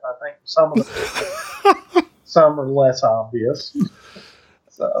with. I think some of them, some are less obvious.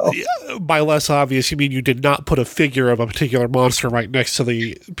 So. By less obvious, you mean you did not put a figure of a particular monster right next to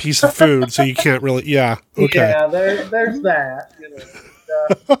the piece of food, so you can't really. Yeah, okay. Yeah, there's that.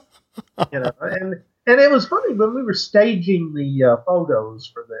 And it was funny when we were staging the photos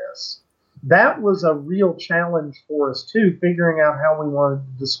for this. That was a real challenge for us too, figuring out how we wanted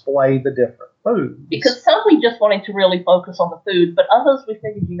to display the different foods. Because some we just wanted to really focus on the food, but others we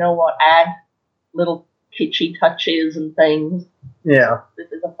figured, add little kitschy touches and things. Yeah.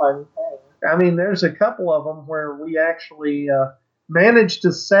 This is a fun thing. I mean, there's a couple of them where we actually managed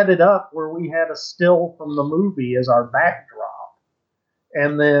to set it up where we had a still from the movie as our backdrop.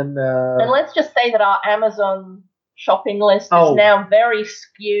 And then... and let's just say that our Amazon shopping list is now very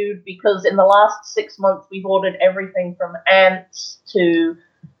skewed because in the last 6 months we've ordered everything from ants to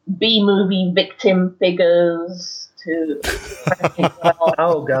B-movie victim figures to...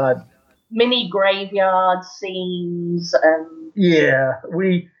 oh, God. Mini graveyard scenes and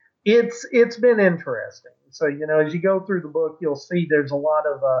it's been interesting. So as you go through the book, you'll see there's a lot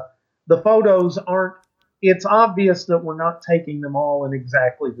of the photos aren't. It's obvious that we're not taking them all in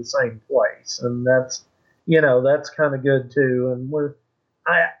exactly the same place, and that's kind of good too. And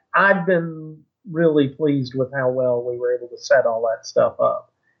I've been really pleased with how well we were able to set all that stuff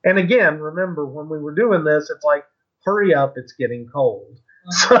up. And again, remember when we were doing this, it's like hurry up, it's getting cold.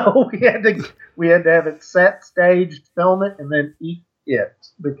 So we had to have it set, staged, film it, and then eat it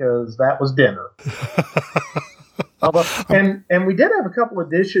because that was dinner. And we did have a couple of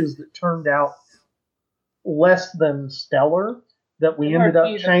dishes that turned out less than stellar that we ended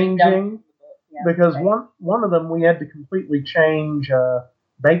up changing because one of them we had to completely change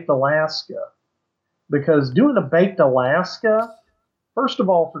baked Alaska because doing a baked Alaska, first of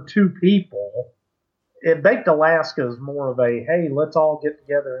all, for two people. Baked Alaska is more of a, hey, let's all get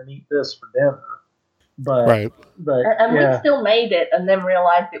together and eat this for dinner. But we still made it and then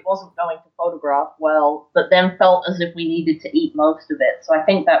realized it wasn't going to photograph well, but then felt as if we needed to eat most of it. So I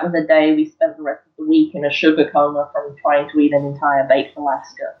think that was a day we spent the rest of the week in a sugar coma from trying to eat an entire baked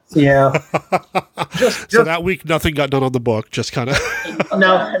Alaska. Yeah. So that week, nothing got done on the book, just kind of...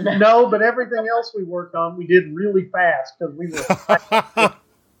 No, but everything else we worked on, we did really fast because we were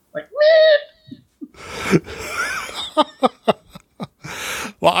like,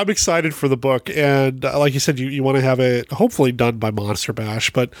 Well, I'm excited for the book, and like you said, you want to have it hopefully done by Monster Bash,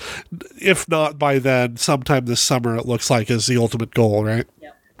 but if not by then, sometime this summer, it looks like is the ultimate goal, right?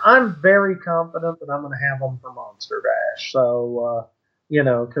 Yep. I'm very confident that I'm going to have them for Monster Bash. So,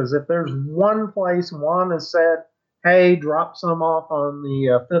 because if there's one place Juan has said, hey, drop some off on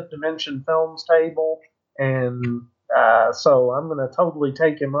the Fifth Dimension Films table, and so I'm going to totally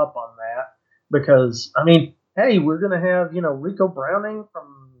take him up on that. Because, I mean, hey, we're going to have, Rico Browning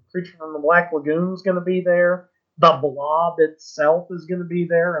from Creature from the Black Lagoon is going to be there. The Blob itself is going to be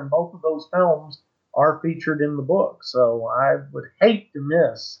there. And both of those films are featured in the book. So I would hate to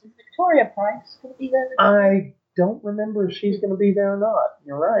miss. Is Victoria Price going to be there? I don't remember if she's going to be there or not.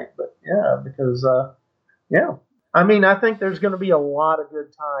 You're right. But yeah, because, I mean, I think there's going to be a lot of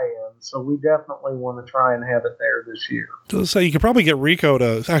good tie-ins, so we definitely want to try and have it there this year. So you could probably get Rico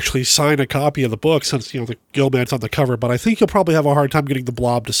to actually sign a copy of the book since, the Gilman's on the cover, but I think you'll probably have a hard time getting the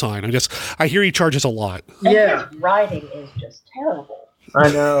Blob to sign. I hear he charges a lot. And his writing is just terrible. I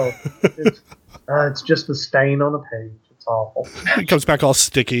know. It's just a stain on a page. It's awful. It comes back all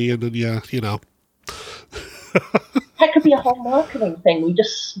sticky, and then, That could be a whole marketing thing. We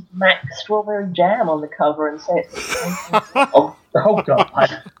just smack strawberry jam on the cover and say it's oh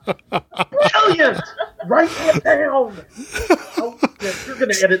God. Brilliant! Write that down! You're going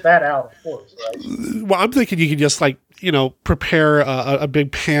to edit that out, of course, right? Well, I'm thinking you could just, prepare a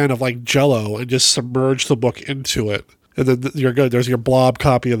big pan of, Jell-O and just submerge the book into it. And then you're good. There's your Blob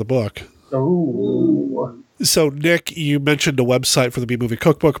copy of the book. Ooh. So, Nick, you mentioned a website for the B-Movie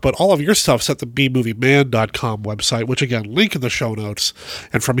Cookbook, but all of your stuff's at the bmovieman.com website, which, again, link in the show notes.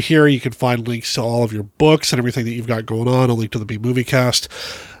 And from here, you can find links to all of your books and everything that you've got going on, a link to the B-Movie Cast.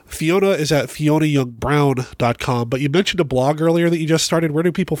 Fiona is at FionaYoungBrown.com, but you mentioned a blog earlier that you just started. Where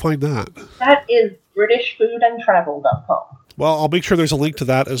do people find that? That is BritishFoodAndTravel.com. Well, I'll make sure there's a link to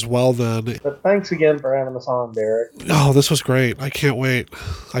that as well then. But thanks again for having us on, Derek. Oh, this was great. I can't wait.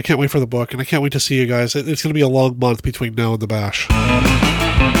 I can't wait for the book, and I can't wait to see you guys. It's going to be a long month between now and the bash.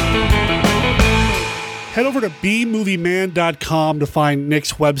 Head over to bmovieman.com to find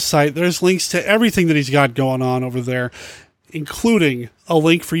Nick's website. There's links to everything that he's got going on over there, including a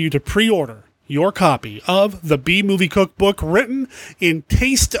link for you to pre-order your copy of the B-Movie Cookbook written in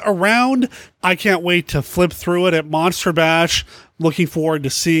Taste Around. I can't wait to flip through it at Monster Bash. Looking forward to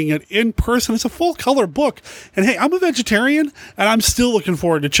seeing it in person. It's a full-color book. And hey, I'm a vegetarian, and I'm still looking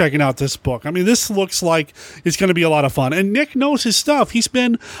forward to checking out this book. I mean, this looks like it's going to be a lot of fun. And Nick knows his stuff. He's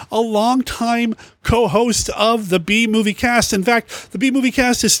been a long-time co-host of the B-Movie Cast. In fact, the B-Movie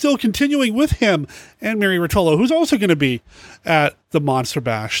Cast is still continuing with him and Mary Rotolo, who's also going to be at the Monster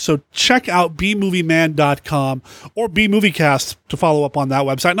Bash. So check out bmovieman.com or bmoviecast to follow up on that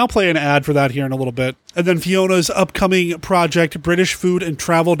website. And I'll play an ad for that here in a little bit. And then Fiona's upcoming project,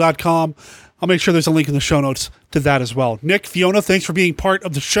 BritishFoodAndTravel.com. I'll make sure there's a link in the show notes to that as well. Nick, Fiona, thanks for being part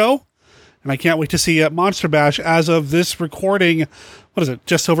of the show. And I can't wait to see you at Monster Bash as of this recording. What is it,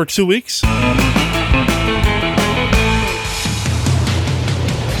 just over 2 weeks?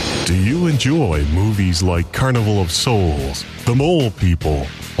 Do you enjoy movies like Carnival of Souls, The Mole People,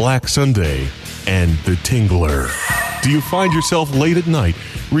 Black Sunday, and The Tingler? Do you find yourself late at night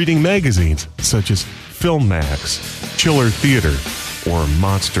reading magazines such as Film Max, Chiller Theater, or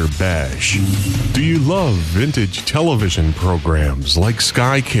Monster Bash? Do you love vintage television programs like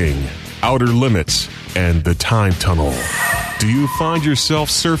Sky King, Outer Limits, and The Time Tunnel? Do you find yourself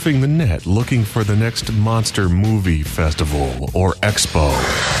surfing the net looking for the next Monster Movie Festival or Expo?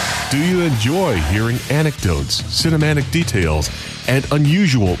 Do you enjoy hearing anecdotes, cinematic details, and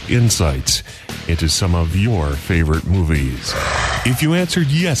unusual insights into some of your favorite movies? If you answered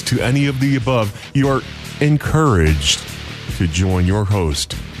yes to any of the above, you are encouraged to join your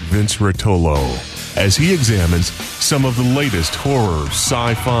host, Vince Rotolo, as he examines some of the latest horror,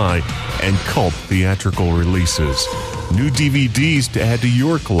 sci-fi, and cult theatrical releases, new DVDs to add to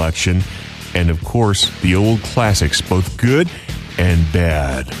your collection, and of course, the old classics, both good and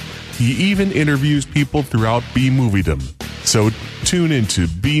bad. He even interviews people throughout B-Moviedom. So tune into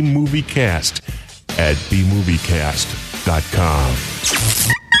B-Movie Cast at bmoviecast.com.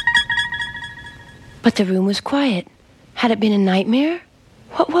 But the room was quiet. Had it been a nightmare?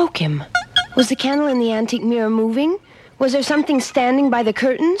 What woke him? Was the candle in the antique mirror moving? Was there something standing by the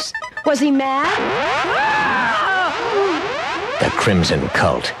curtains? Was he mad? The Crimson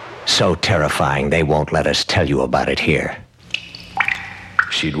Cult. So terrifying they won't let us tell you about it here.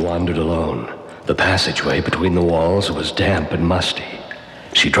 She'd wandered alone. The passageway between the walls was damp and musty.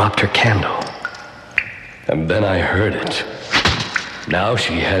 She dropped her candle. And then I heard it. Now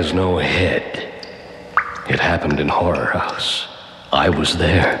she has no head. It happened in Horror House. I was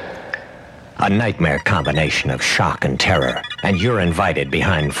there. A nightmare combination of shock and terror, and you're invited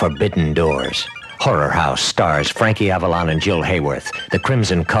behind forbidden doors. Horror House stars Frankie Avalon and Jill Hayworth. The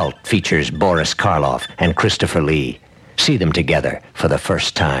Crimson Cult features Boris Karloff and Christopher Lee. See them together for the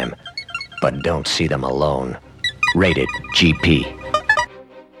first time. But don't see them alone. Rated GP.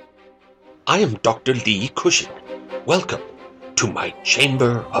 I am Dr. Lee Cushing. Welcome to my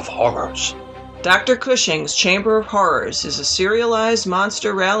Chamber of Horrors. Dr. Cushing's Chamber of Horrors is a serialized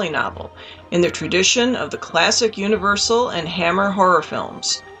monster rally novel in the tradition of the classic Universal and Hammer horror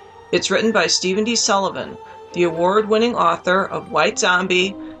films. It's written by Stephen D. Sullivan, the award-winning author of White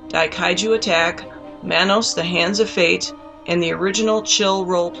Zombie, Daikaiju Attack, Manos, The Hands of Fate, and the original Chill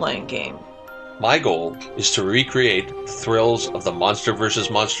role-playing game. My goal is to recreate the thrills of the Monster vs.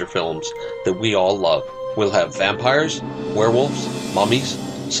 Monster films that we all love. We'll have vampires, werewolves, mummies,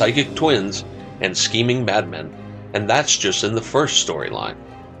 psychic twins, and scheming madmen. And that's just in the first storyline.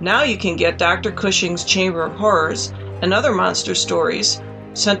 Now you can get Dr. Cushing's Chamber of Horrors and other monster stories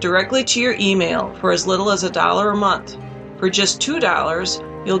sent directly to your email for as little as $1 a month. For just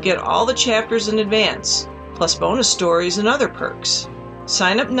 $2, you'll get all the chapters in advance, plus bonus stories and other perks.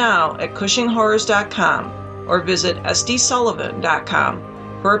 Sign up now at CushingHorrors.com or visit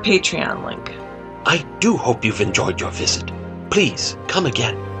sdsullivan.com for a Patreon link. I do hope you've enjoyed your visit. Please, come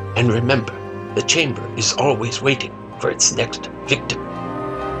again. And remember, the Chamber is always waiting for its next victim.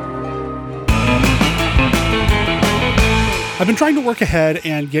 I've been trying to work ahead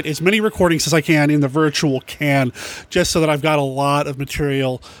and get as many recordings as I can in the virtual can, just so that I've got a lot of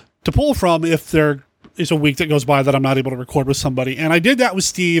material to pull from if there is a week that goes by that I'm not able to record with somebody. And I did that with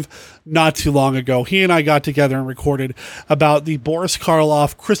Steve not too long ago. He and I got together and recorded about the Boris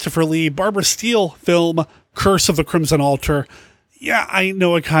Karloff, Christopher Lee, Barbara Steele film, Curse of the Crimson Altar. Yeah, I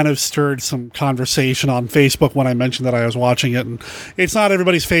know it kind of stirred some conversation on Facebook when I mentioned that I was watching it, and it's not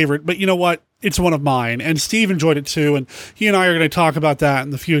everybody's favorite, but you know what? It's one of mine, and Steve enjoyed it too, and he and I are going to talk about that in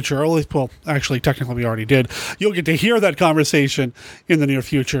the future. Well, actually, technically we already did. You'll get to hear that conversation in the near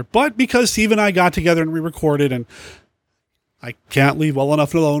future, but because Steve and I got together and we recorded, and I can't leave well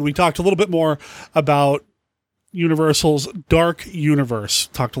enough alone, we talked a little bit more about Universal's Dark Universe,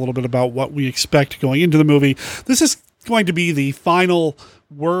 talked a little bit about what we expect going into the movie. This is going to be the final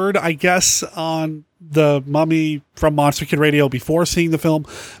word, I guess, on the Mummy from Monster Kid Radio before seeing the film.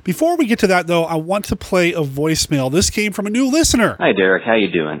 Before we get to that, though, I want to play a voicemail. This came from a new listener. Hi, Derek. How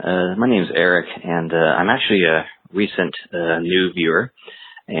you doing? My name's Eric, and I'm actually a recent new viewer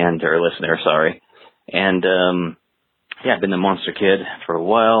or listener, sorry. And yeah, I've been a Monster Kid for a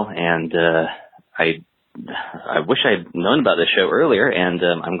while, and I wish I'd known about this show earlier, and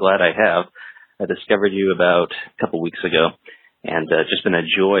I'm glad I have. I discovered you about a couple weeks ago, and just been a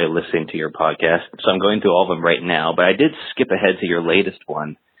joy listening to your podcast. So I'm going through all of them right now, but I did skip ahead to your latest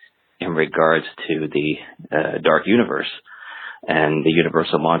one in regards to the Dark Universe and the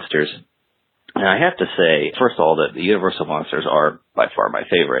Universal Monsters. And I have to say, first of all, that the Universal Monsters are by far my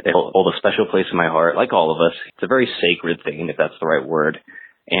favorite. They hold a special place in my heart, like all of us. It's a very sacred thing, if that's the right word.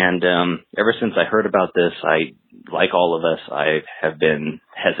 And ever since I heard about this, like all of us, I have been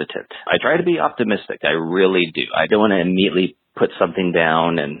hesitant. I try to be optimistic. I really do. I don't want to immediately put something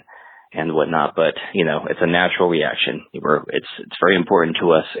down and whatnot, but, you know, it's a natural reaction. It's very important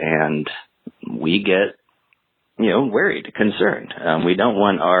to us, and we get, you know, worried, concerned. We don't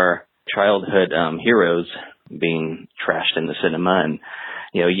want our childhood heroes being trashed in the cinema, and,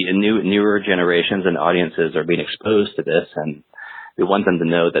 you know, newer generations and audiences are being exposed to this, and we want them to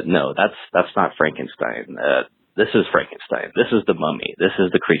know that, no, that's not Frankenstein. This is Frankenstein. This is the mummy. This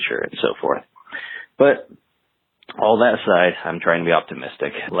is the creature, and so forth. But all that aside, I'm trying to be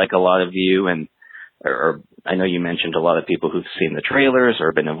optimistic. Like a lot of you, or I know you mentioned a lot of people who've seen the trailers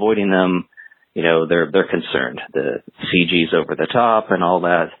or been avoiding them. You know, they're concerned. The CG's over the top and all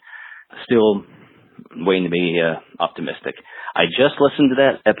that. Still waiting to be optimistic. I just listened to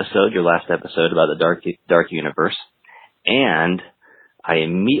that episode, your last episode about the Dark Universe, and I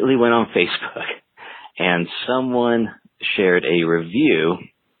immediately went on Facebook, and someone shared a review.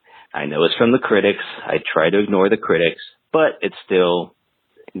 I know it's from the critics. I try to ignore the critics, but it still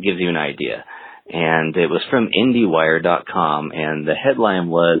gives you an idea. And it was from IndieWire.com, and the headline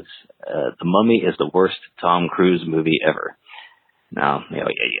was, "The Mummy is the worst Tom Cruise movie ever." Now, you know,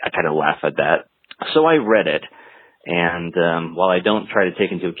 I kind of laugh at that. So I read it, and while I don't try to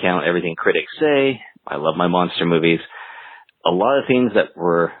take into account everything critics say, I love my monster movies. A lot of things that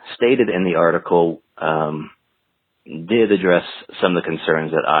were stated in the article did address some of the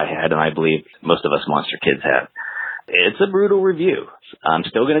concerns that I had, and I believe most of us monster kids had. It's a brutal review. I'm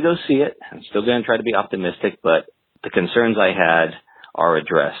still going to go see it. I'm still going to try to be optimistic, but the concerns I had are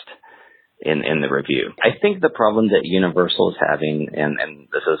addressed in the review. I think the problem that Universal is having, and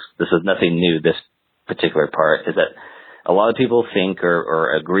this is nothing new, this particular part, is that a lot of people think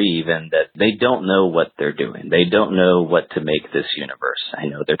or agree even that they don't know what they're doing. They don't know what to make this universe. I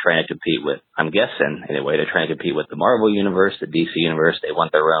know they're trying to compete with, I'm guessing anyway, they're trying to compete with the Marvel universe, the DC universe. They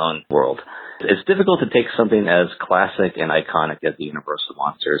want their own world. It's difficult to take something as classic and iconic as the Universal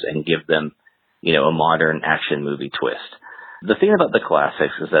Monsters and give them, you know, a modern action movie twist. The thing about the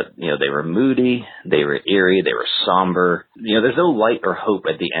classics is that, they were moody, they were eerie, they were somber. There's no light or hope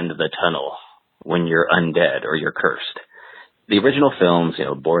at the end of the tunnel when you're undead or you're cursed. The original films,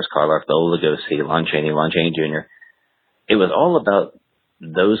 Boris Karloff, Bela Lugosi, Lon Chaney Jr., it was all about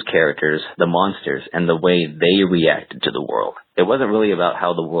those characters, the monsters, and the way they reacted to the world. It wasn't really about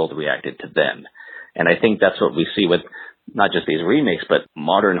how the world reacted to them. And I think that's what we see with not just these remakes, but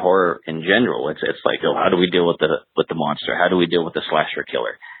modern horror in general. It's like, how do we deal with the monster? How do we deal with the slasher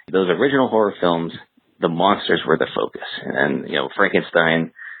killer? Those original horror films, the monsters were the focus. And,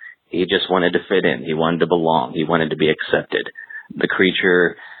 Frankenstein, he just wanted to fit in. He wanted to belong. He wanted to be accepted. The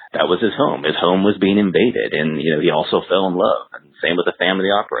creature, that was his home. His home was being invaded. And, he also fell in love. And same with the Phantom of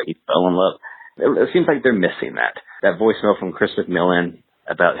the Opera. He fell in love. It seems like they're missing that. That voicemail from Chris McMillan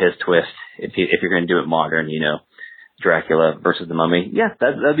about his twist, if you're going to do it modern, Dracula versus the Mummy. Yeah,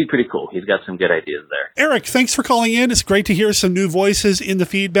 that'd be pretty cool. He's got some good ideas there. Eric, thanks for calling in. It's great to hear some new voices in the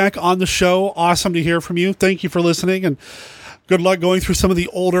feedback on the show. Awesome to hear from you. Thank you for listening, and good luck going through some of the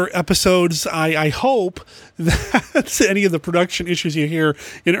older episodes. I hope that any of the production issues you hear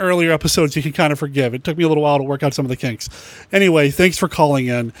in earlier episodes you can kind of forgive. It took me a little while to work out some of the kinks. Anyway, thanks for calling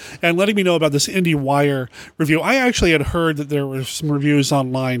in and letting me know about this IndieWire review. I actually had heard that there were some reviews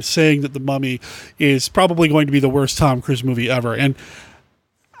online saying that The Mummy is probably going to be the worst Tom Cruise movie ever. And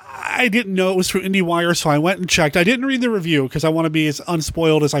I didn't know it was through IndieWire, so I went and checked. I didn't read the review because I want to be as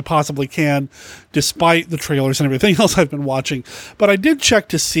unspoiled as I possibly can, despite the trailers and everything else I've been watching. But I did check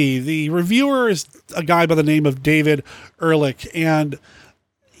to see. The reviewer is a guy by the name of David Ehrlich, and,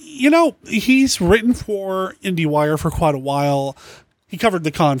 he's written for IndieWire for quite a while. He covered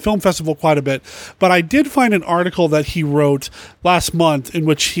the Cannes Film Festival quite a bit, but I did find an article that he wrote last month in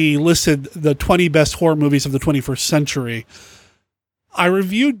which he listed the 20 best horror movies of the 21st century. I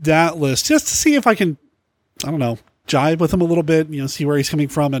reviewed that list just to see if I can, jive with him a little bit, see where he's coming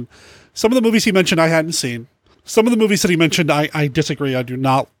from. And some of the movies he mentioned I hadn't seen. Some of the movies that he mentioned, I disagree. I do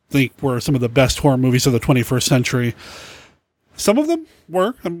not think were some of the best horror movies of the 21st century. Some of them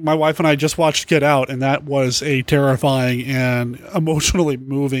were. My wife and I just watched Get Out, and that was a terrifying and emotionally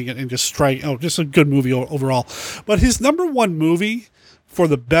moving and just a good movie overall. But his number one movie for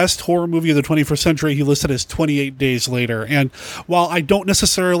the best horror movie of the 21st century, he listed as 28 Days Later. And while I don't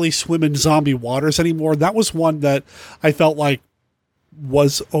necessarily swim in zombie waters anymore, that was one that I felt like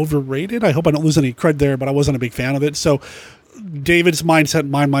was overrated. I hope I don't lose any cred there, but I wasn't a big fan of it. So David's mindset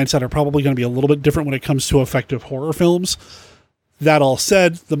and my mindset are probably going to be a little bit different when it comes to effective horror films. That all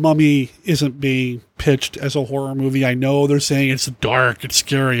said, The Mummy isn't being pitched as a horror movie. I know they're saying it's dark, it's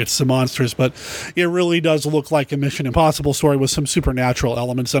scary, it's the monsters, but it really does look like a Mission Impossible story with some supernatural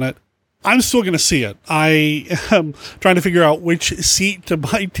elements in it. I'm still going to see it. I am trying to figure out which seat to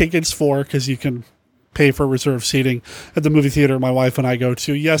buy tickets for, because you can pay for reserved seating at the movie theater my wife and I go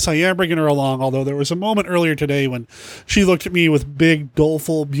to. Yes, I am bringing her along, although there was a moment earlier today when she looked at me with big,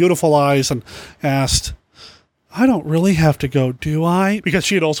 doleful, beautiful eyes and asked, I don't really have to go, do I? Because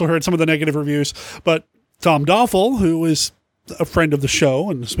she had also heard some of the negative reviews. But Tom Doffel, who is a friend of the show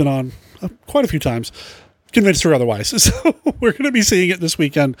and has been on quite a few times, convinced her otherwise. So we're going to be seeing it this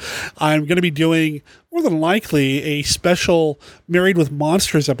weekend. I'm going to be doing, more than likely, a special Married with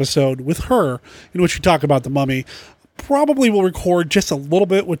Monsters episode with her in which we talk about The Mummy. Probably will record just a little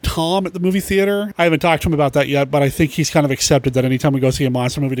bit with Tom at the movie theater. I haven't talked to him about that yet, but I think he's kind of accepted that anytime we go see a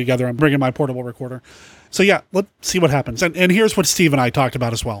monster movie together, I'm bringing my portable recorder. So yeah, let's see what happens. And here's what Steve and I talked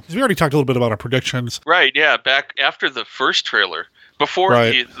about as well. We already talked a little bit about our predictions. Right, yeah, back after the first trailer. Before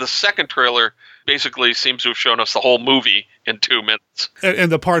the second trailer basically seems to have shown us the whole movie in 2 minutes.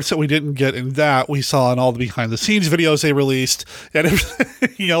 And the parts that we didn't get in that, we saw in all the behind-the-scenes videos they released. And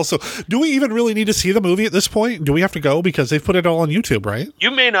everything else. So do we even really need to see the movie at this point? Do we have to go? Because they've put it all on YouTube, right? You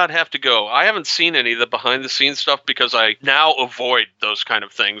may not have to go. I haven't seen any of the behind-the-scenes stuff because I now avoid those kind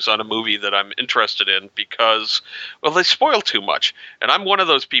of things on a movie that I'm interested in because, well, they spoil too much. And I'm one of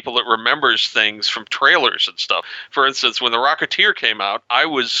those people that remembers things from trailers and stuff. For instance, when The Rocketeer came out, I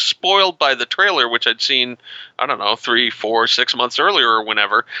was spoiled by the trailer, which I'd seen, 3, 4, 6 months earlier or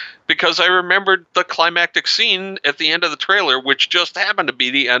whenever, because I remembered the climactic scene at the end of the trailer, which just happened to be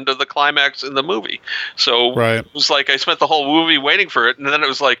the end of the climax in the movie. So It was like I spent the whole movie waiting for it, and then it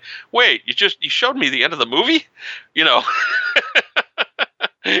was like, wait, you showed me the end of the movie?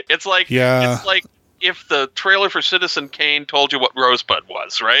 It's like if the trailer for Citizen Kane told you what Rosebud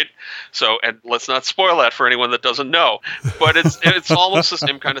was, right? So, and let's not spoil that for anyone that doesn't know, but it's almost the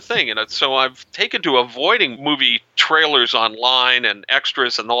same kind of thing. And so I've taken to avoiding movie trailers online and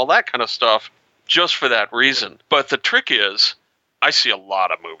extras and all that kind of stuff just for that reason. But the trick is, I see a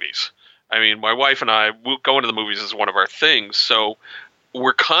lot of movies. I mean, my wife and I, going to the movies is one of our things, so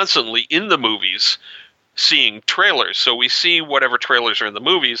we're constantly in the movies seeing trailers. So we see whatever trailers are in the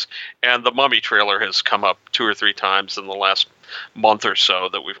movies, and the Mummy trailer has come up 2 or 3 times in the last month or so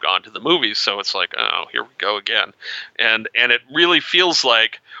that we've gone to the movies. So it's like, oh, here we go again. And it really feels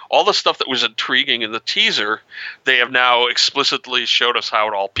like all the stuff that was intriguing in the teaser, they have now explicitly showed us how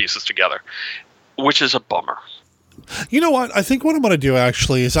it all pieces together, which is a bummer. You know what? I think what I'm going to do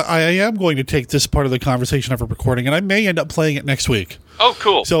actually is I am going to take this part of the conversation of a recording, and I may end up playing it next week. Oh,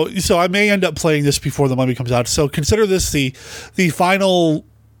 cool. So I may end up playing this before The Mummy comes out. So consider this the final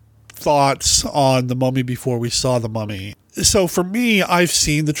thoughts on The Mummy before we saw The Mummy. So for me, I've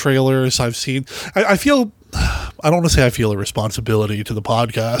seen the trailers. I feel, I don't want to say I feel a responsibility to the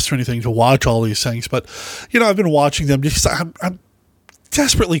podcast or anything to watch all these things, but, I've been watching them because I'm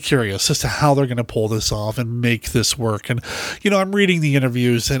desperately curious as to how they're going to pull this off and make this work. And, I'm reading the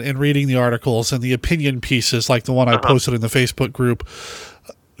interviews and reading the articles and the opinion pieces like the one I posted in the Facebook group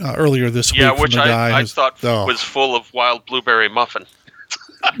earlier this week. Yeah, which I thought was full of wild blueberry muffin.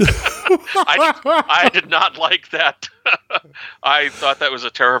 I did not like that. I thought that was a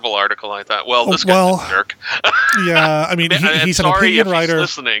terrible article. I thought, this guy's a jerk. Yeah, I mean, he's an opinion writer. He's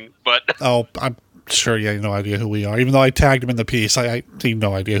listening, but I'm sure you have no idea who we are. Even though I tagged him in the piece, I have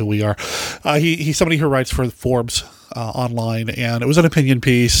no idea who we are. He's somebody who writes for Forbes online, and it was an opinion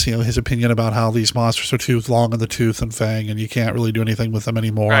piece. His opinion about how these monsters are too long in the tooth and fang, and you can't really do anything with them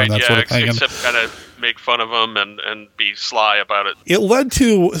anymore, and that sort of thing. Except kind of make fun of them and be sly about it. It led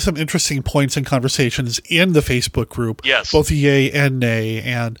to some interesting points and conversations in the Facebook group, yes, both yay and nay,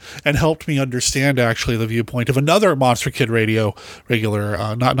 and helped me understand actually the viewpoint of another Monster Kid Radio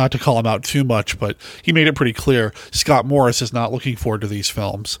regular. Not to call him out too much, but he made it pretty clear. Scott Morris is not looking forward to these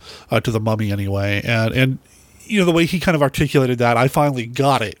films, to The Mummy anyway, and the way he kind of articulated that, I finally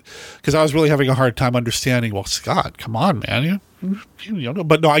got it, because I was really having a hard time understanding. Well, Scott, come on, man,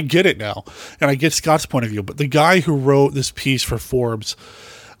 but no, I get it now, and I get Scott's point of view. But the guy who wrote this piece for Forbes,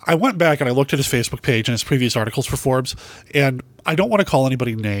 I went back and I looked at his Facebook page and his previous articles for Forbes, and I don't want to call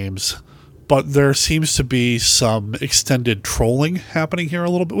anybody names, but there seems to be some extended trolling happening here a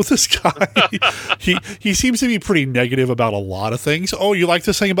little bit with this guy. he seems to be pretty negative about a lot of things. Oh, you like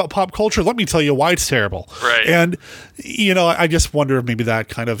this thing about pop culture? Let me tell you why it's terrible. Right. And, I just wonder if maybe that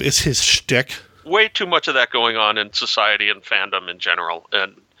kind of is his shtick. Way too much of that going on in society and fandom in general.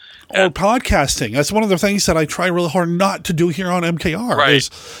 Or podcasting. That's one of the things that I try really hard not to do here on MKR. Right. Is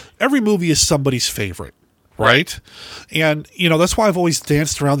every movie is somebody's favorite. Right? And, that's why I've always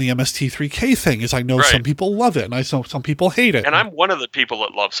danced around the MST3K thing, is I know some people love it, and I know some people hate it. And I'm one of the people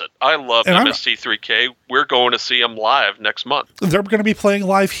that loves it. I love MST3K. We're going to see them live next month. They're going to be playing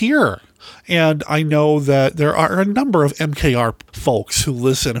live here. And I know that there are a number of MKR folks who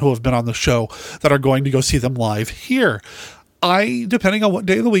listen, who have been on the show, that are going to go see them live here. Depending on what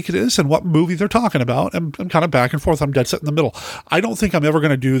day of the week it is and what movie they're talking about, I'm kind of back and forth. I'm dead set in the middle. I don't think I'm ever going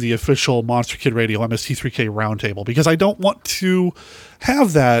to do the official Monster Kid Radio MST3K roundtable, because I don't want to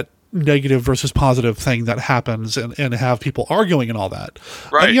have that negative versus positive thing that happens and have people arguing and all that.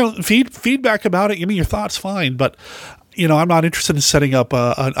 Right. Feedback about it, give me your thoughts, fine. But, I'm not interested in setting up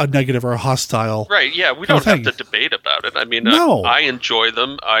a negative or a hostile. Right. Yeah. We don't have to debate about it. I mean, no. I enjoy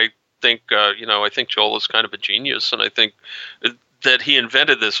them. I think Joel is kind of a genius, and I think that he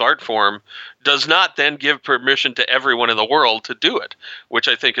invented this art form does not then give permission to everyone in the world to do it, which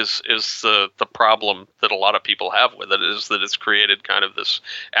I think is the problem that a lot of people have with it, is that it's created kind of this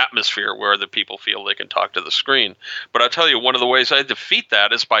atmosphere where the people feel they can talk to the screen. But I'll tell you, one of the ways I defeat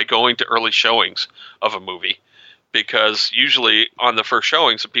that is by going to early showings of a movie. Because usually on the first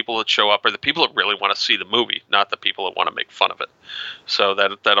showings, the people that show up are the people that really want to see the movie, not the people that want to make fun of it. So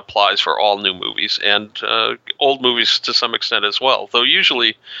that applies for all new movies and old movies to some extent as well. Though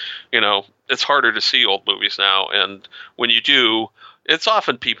usually, it's harder to see old movies now. And when you do, it's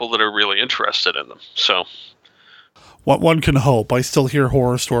often people that are really interested in them. So what one can hope. I still hear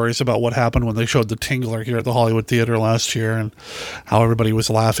horror stories about what happened when they showed The Tingler here at the Hollywood Theater last year, and how everybody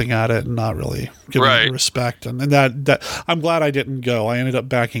was laughing at it and not really giving it respect. And that I'm glad I didn't go. I ended up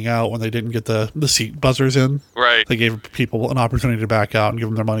backing out when they didn't get the seat buzzers in. Right. They gave people an opportunity to back out and give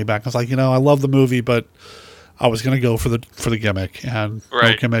them their money back. I was like, I love the movie, but I was going to go for the gimmick, and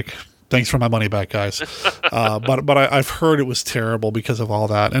no gimmick. Thanks for my money back, guys. But I've heard it was terrible because of all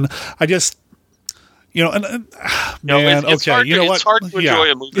that, and I just. It's hard to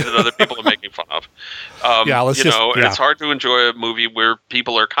enjoy a movie that other people are making fun of. It's hard to enjoy a movie where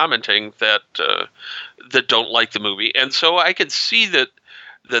people are commenting that don't like the movie, and so I can see that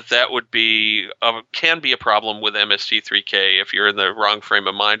that would be can be a problem with MST3K if you're in the wrong frame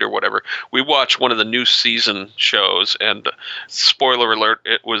of mind or whatever. We watched one of the new season shows, and spoiler alert,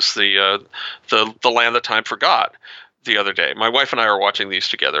 it was the Land That Time Forgot the other day. My wife and I are watching these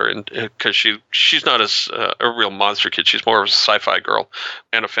together, and because she's not as a real monster kid, she's more of a sci-fi girl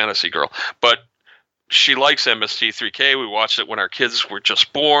and a fantasy girl, but she likes MST3K. We watched it when our kids were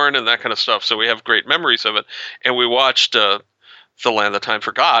just born and that kind of stuff, so we have great memories of it. And we watched The Land That Time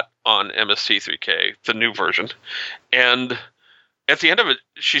Forgot on MST3K, the new version. And at the end of it,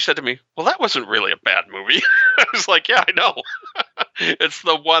 she said to me, well, that wasn't really a bad movie. I was like, yeah, I know. It's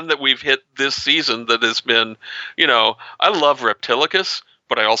the one that we've hit this season that has been, I love Reptilicus,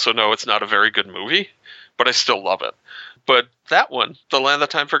 but I also know it's not a very good movie, but I still love it. But that one, The Land That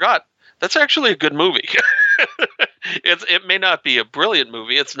Time Forgot, that's actually a good movie. It may not be a brilliant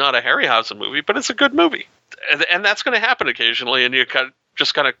movie. It's not a Harryhausen movie, but it's a good movie. And that's going to happen occasionally, and you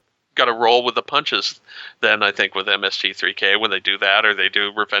just kind of got to roll with the punches then, I think, with MST3K when they do that, or they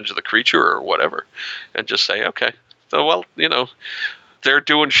do Revenge of the Creature or whatever, and just say, okay, so, well, they're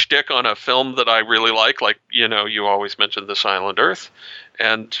doing shtick on a film that I really like, you always mentioned This Island Earth,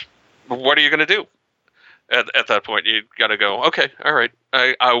 and what are you going to do? At that point, you got to go, okay, all right,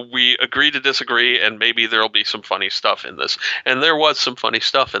 we agree to disagree, and maybe there'll be some funny stuff in this. And there was some funny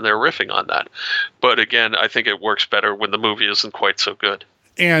stuff, and they're riffing on that. But again, I think it works better when the movie isn't quite so good.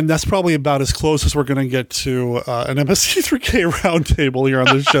 And that's probably about as close as we're going to get to an MST3K roundtable here on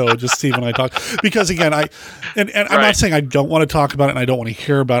the show. Just Steve and I talk, because again, I'm not saying I don't want to talk about it and I don't want to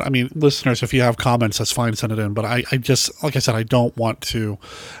hear about it. I mean, listeners, if you have comments, that's fine, send it in. But I just, like I said, I don't want to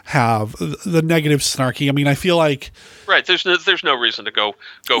have the negative snarky. I mean, I feel like there's no reason to go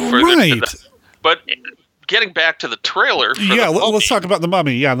further. Right. To but getting back to the trailer, let's talk about the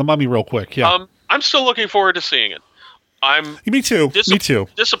Mummy. Yeah, the Mummy, real quick. Yeah, I'm still looking forward to seeing it. Me too.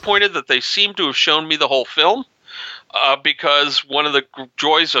 Disappointed that they seem to have shown me the whole film, because one of the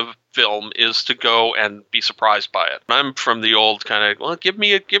joys of film is to go and be surprised by it. I'm from the old kind of, well, give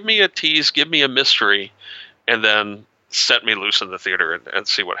me a tease, give me a mystery, and then set me loose in the theater and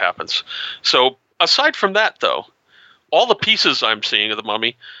see what happens. So aside from that, though, all the pieces I'm seeing of the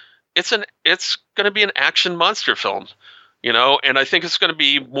Mummy, it's going to be an action monster film, and I think it's going to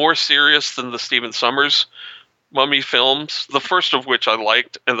be more serious than the Stephen Sommers Mummy films, the first of which I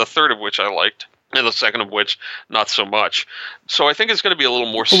liked, and the third of which I liked, and the second of which not so much. So I think it's going to be a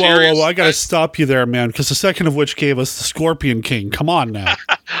little more serious. Well, I got to stop you there, man, because the second of which gave us the Scorpion King. Come on now.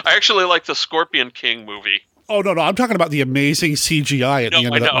 I actually like the Scorpion King movie. Oh, no, I'm talking about the amazing CGI at the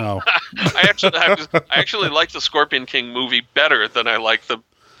end of that. No, I actually like the Scorpion King movie better than I like the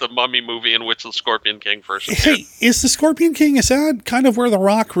Mummy movie in which the Scorpion King first appeared. Hey, is the Scorpion King, is that kind of where The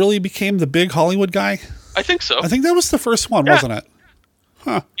Rock really became the big Hollywood guy? I think so. I think that was the first one, wasn't it?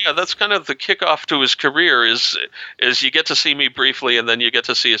 Huh. Yeah, that's kind of the kickoff to his career is you get to see me briefly, and then you get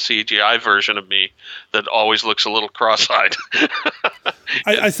to see a CGI version of me that always looks a little cross-eyed.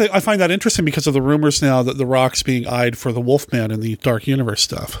 I find that interesting because of the rumors now that The Rock's being eyed for the Wolfman in the Dark Universe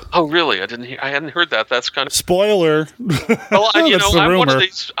stuff. Oh, really? I hadn't heard that. That's kind of spoiler. Well,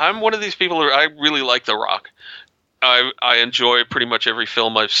 I'm one of these people who I really like The Rock. I enjoy pretty much every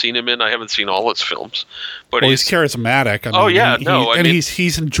film I've seen him in. I haven't seen all his films, but he's charismatic.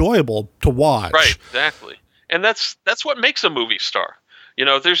 He's enjoyable to watch. Right, exactly, and that's what makes a movie star.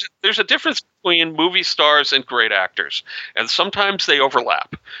 There's a difference between movie stars and great actors, and sometimes they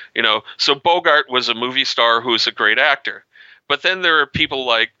overlap. So Bogart was a movie star who's a great actor, but then there are people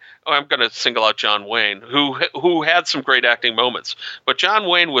like, I'm going to single out John Wayne, who had some great acting moments. But John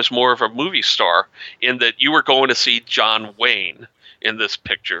Wayne was more of a movie star in that you were going to see John Wayne in this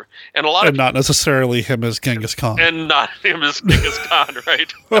picture. And not necessarily him as Genghis Khan. And not him as Genghis Khan,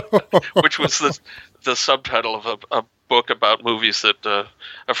 right? Which was the subtitle of a book about movies that a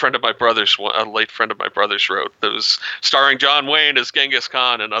late friend of my brother's wrote that was starring John Wayne as Genghis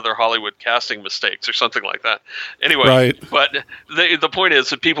Khan and other Hollywood casting mistakes or something like that. Anyway, right. But the point is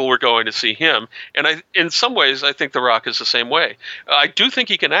that people were going to see him, and in some ways I think The Rock is the same way. I do think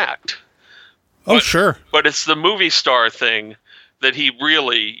he can act. Sure. But it's the movie star thing that he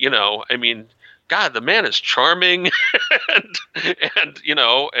really, God, the man is charming, and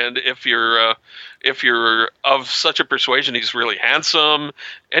if you're of such a persuasion, he's really handsome,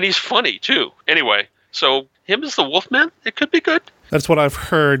 and he's funny too. Anyway, so him as the Wolfman, it could be good. That's what I've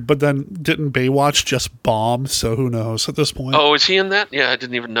heard, but then didn't Baywatch just bomb? So who knows at this point? Oh, is he in that? Yeah, I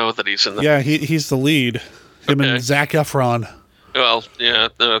didn't even know that he's in that. Yeah, he's the lead. Him and Zac Efron. Well, yeah.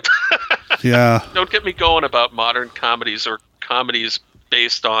 Yeah. Don't get me going about modern comedies or comedies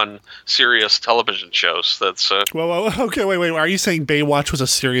based on serious television shows. That's well, okay, wait. Are you saying Baywatch was a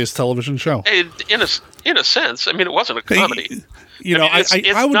serious television show? In a sense. I mean, it wasn't a comedy. You know, it's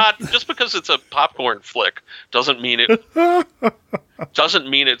I would not just because it's a popcorn flick doesn't mean it's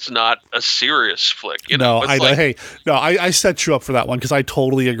not a serious flick. You know, I set you up for that one because I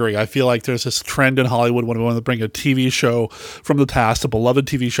totally agree. I feel like there's this trend in Hollywood when we want to bring a TV show from the past, a beloved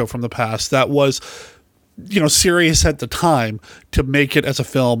TV show from the past that was, you know, serious at the time, to make it as a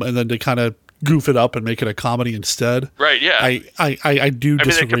film and then to kind of goof it up and make it a comedy instead. Right, yeah. I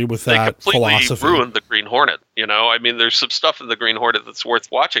disagree with that philosophy. They completely ruined the Green Hornet, you know? I mean, there's some stuff in the Green Hornet that's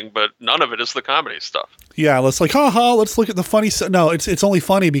worth watching, but none of it is the comedy stuff. Yeah, let's let's look at the funny stuff. No, it's only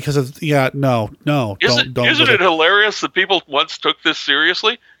funny because of, no. Isn't it hilarious that people once took this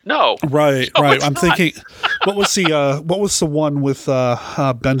seriously? No. Right. No, I'm thinking, what was the one with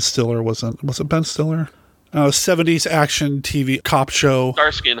Ben Stiller? Was it Ben Stiller? 70s action TV cop show.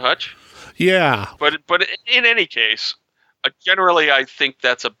 Starsky and Hutch? Yeah. But in any case, generally I think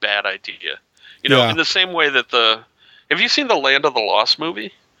that's a bad idea. You know, in the same way that have you seen the Land of the Lost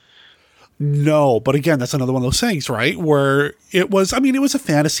movie? No, but again, that's another one of those things, right? Where it was a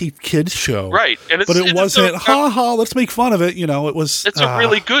fantasy kids show. Right. But it wasn't, let's make fun of it. You know, it was... It's a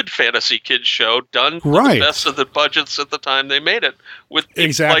really good fantasy kids show done to the best of the budgets at the time they made it. With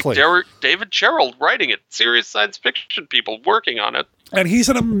exactly. Like David Gerrold writing it, serious science fiction people working on it. And he's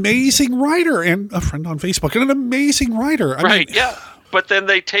an amazing writer and a friend on Facebook and an amazing writer. I mean, yeah. But then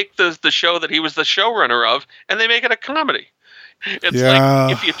they take the show that he was the showrunner of and they make it a comedy. It's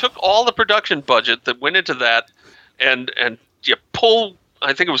like if you took all the production budget that went into that and you pull,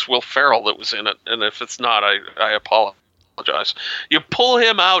 I think it was Will Ferrell that was in it, and if it's not, I apologize. You pull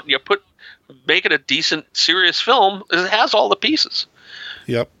him out and you make it a decent, serious film. It has all the pieces.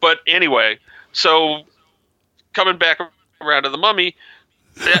 Yep. But anyway, so coming back around to The Mummy,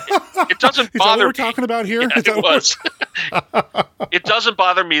 it doesn't bother me. Is that what we're talking about here? Yeah, it was. It doesn't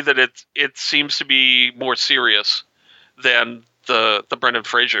bother me that it seems to be more serious than the Brendan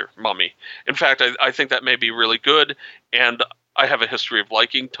Fraser Mummy. In fact, I think that may be really good, and I have a history of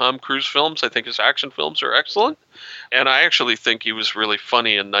liking Tom Cruise films. I think his action films are excellent, and I actually think he was really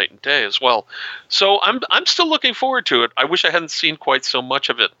funny in Night and Day as well. So I'm still looking forward to it. I wish I hadn't seen quite so much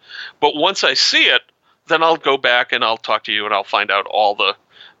of it, but once I see it, then I'll go back and I'll talk to you and I'll find out all the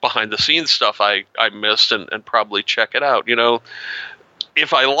behind-the-scenes stuff I missed and probably check it out. You know,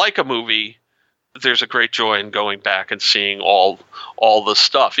 if I like a movie, there's a great joy in going back and seeing all the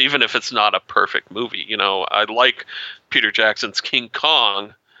stuff, even if it's not a perfect movie. You know, I like Peter Jackson's King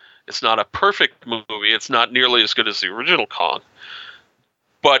Kong. It's not a perfect movie. It's not nearly as good as the original Kong.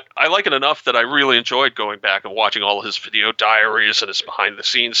 But I like it enough that I really enjoyed going back and watching all his video diaries and his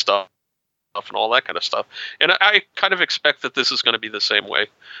behind-the-scenes stuff and all that kind of stuff. And I kind of expect that this is going to be the same way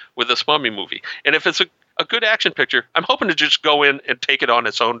with this Mummy movie. And if it's a good action picture, I'm hoping to just go in and take it on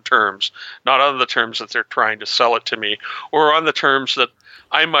its own terms, not on the terms that they're trying to sell it to me, or on the terms that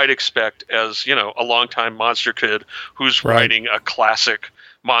I might expect as, you know, a longtime monster kid who's writing a classic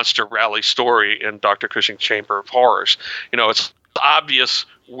monster rally story in Dr. Cushing's Chamber of Horrors. You know, it's obvious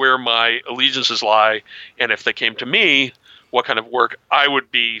where my allegiances lie, and if they came to me, what kind of work I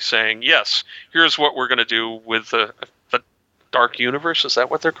would be saying, yes, here's what we're going to do with the Dark Universe. Is that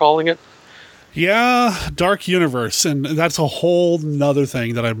what they're calling it? Yeah, Dark Universe. And that's a whole nother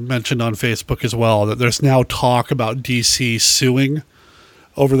thing that I mentioned on Facebook as well, that there's now talk about DC suing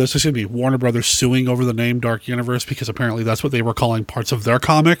over this. Excuse me, Warner Brothers suing over the name Dark Universe, because apparently that's what they were calling parts of their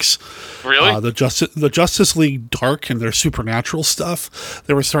comics. Really? The Justice League Dark and their supernatural stuff,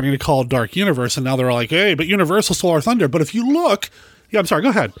 they were starting to call Dark Universe, and now they're like, hey, but Universal stole our thunder. But if you look... Yeah, I'm sorry, go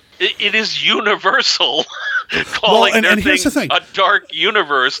ahead. It is Universal calling and their here's thing the thing. a Dark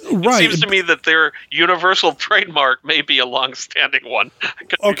Universe. Right. It seems to me that their Universal trademark may be a long-standing one.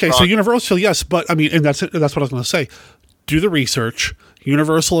 Okay, so Universal, yes, but I mean, and that's what I was going to say. Do the research.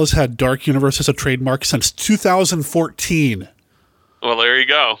 Universal has had Dark Universe as a trademark since 2014. Well, there you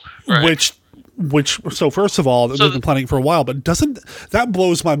go. Right. So first of all, they've been planning for a while, but that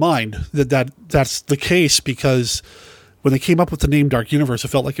blows my mind that's the case, because when they came up with the name Dark Universe, it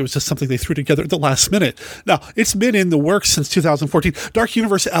felt like it was just something they threw together at the last minute. Now, it's been in the works since 2014. Dark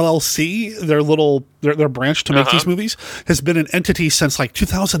Universe LLC, their branch to make these movies, has been an entity since like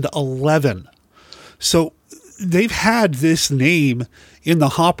 2011. So they've had this name in the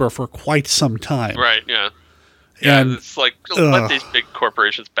hopper for quite some time. Right, yeah. Yeah, And, it's like, let these big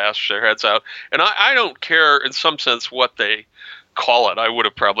corporations bash their heads out. And I don't care, in some sense, what they call it. I would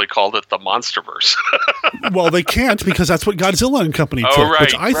have probably called it the Monsterverse. Well, they can't because that's what Godzilla and Company took, right,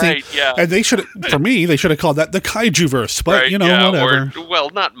 which I think, yeah. and they should, for me, they should have called that the Kaijuverse. But right, whatever. Or, well,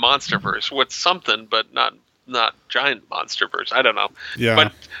 not Monsterverse. What's something, but not giant Monsterverse. I don't know. Yeah.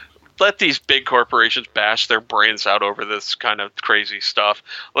 But let these big corporations bash their brains out over this kind of crazy stuff.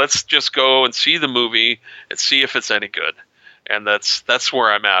 Let's just go and see the movie and see if it's any good. And that's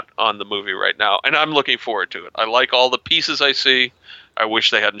where I'm at on the movie right now. And I'm looking forward to it. I like all the pieces I see. I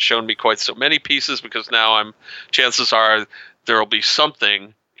wish they hadn't shown me quite so many pieces, because now chances are there will be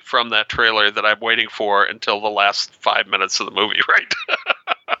something from that trailer that I'm waiting for until the last 5 minutes of the movie,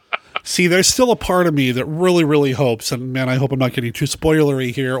 right? See, there's still a part of me that really, really hopes, and man, I hope I'm not getting too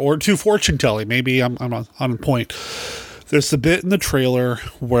spoilery here or too fortune-telling. Maybe I'm on point. There's the bit in the trailer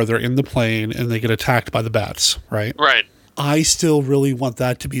where they're in the plane and they get attacked by the bats, right? Right. I still really want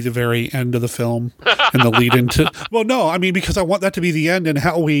that to be the very end of the film and the lead into... Well, no, I mean, because I want that to be the end and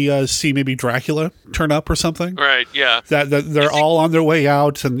how we see maybe Dracula turn up or something. Right, yeah. That they're all on their way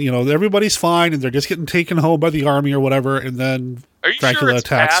out and, everybody's fine and they're just getting taken home by the army or whatever, and then Dracula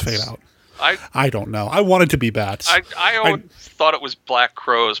attacks, fade out. I don't know. I want it to be bats. I always thought it was black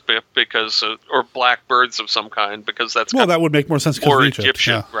crows because or black birds of some kind, because that's that would make more sense because or of Egypt.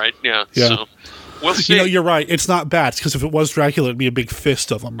 Egyptian, right? Yeah. Yeah. So we'll see. You're right. It's not bats, because if it was Dracula, it'd be a big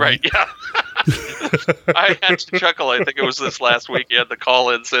fist of them. Right. Yeah. I had to chuckle. I think it was this last week. You had the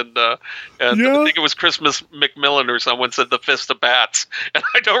call-ins, and I think it was Christmas McMillan or someone said the fist of bats, and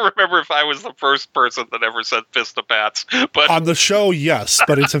I don't remember if I was the first person that ever said fist of bats. But on the show, yes,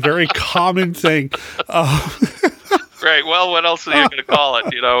 but it's a very common thing. Right. Well, what else are you going to call it?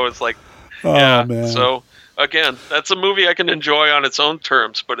 It's like, yeah. Man. So again, that's a movie I can enjoy on its own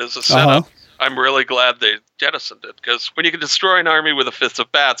terms, but as a setup. I'm really glad they jettisoned it, because when you can destroy an army with a fist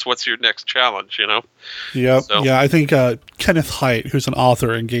of bats, what's your next challenge, Yep. So. Yeah, I think Kenneth Haidt, who's an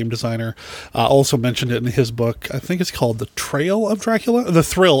author and game designer, also mentioned it in his book. I think it's called The Thrill of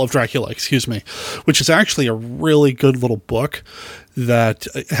Dracula, excuse me, which is actually a really good little book that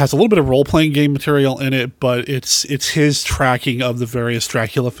has a little bit of role-playing game material in it, but it's his tracking of the various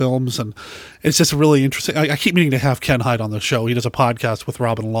Dracula films, and it's just really interesting. I keep meaning to have Ken Haidt on the show. He does a podcast with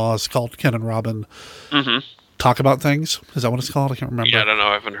Robin Laws called Ken and Robin Talk About Things. Is that what it's called? I can't remember. Yeah, I don't know.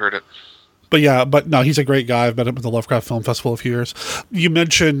 I haven't heard it. But no, he's a great guy. I've met him at the Lovecraft Film Festival a few years. You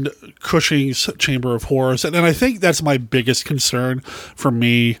mentioned Cushing's Chamber of Horrors, and I think that's my biggest concern for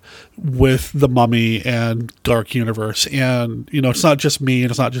me with The Mummy and Dark Universe. And, it's not just me and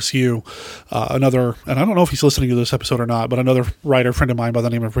it's not just you. And I don't know if he's listening to this episode or not, but another writer friend of mine by the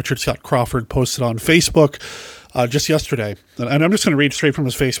name of Richard Scott Crawford posted on Facebook just yesterday, and I'm just going to read straight from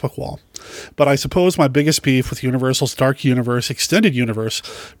his Facebook wall. But I suppose my biggest beef with Universal's Dark Universe Extended Universe,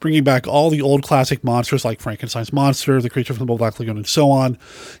 bringing back all the old classic monsters like Frankenstein's monster, the creature from the Black Lagoon, and so on,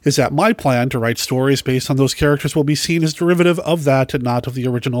 is that my plan to write stories based on those characters will be seen as derivative of that and not of the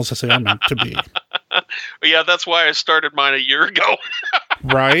originals as they are meant to be. Yeah, that's why I started mine a year ago.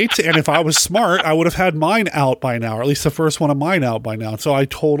 Right? And if I was smart, I would have had mine out by now, or at least the first one of mine out by now. So I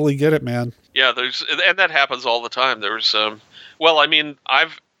totally get it, man. Yeah, and that happens all the time. There's,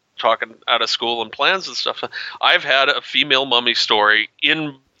 I've talking out of school and plans and stuff. I've had a female mummy story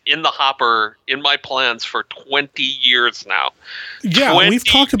in the hopper in my plans for 20 years now. Yeah, we've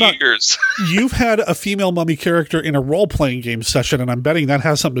talked about years. You've had a female mummy character in a role-playing game session, and I'm betting that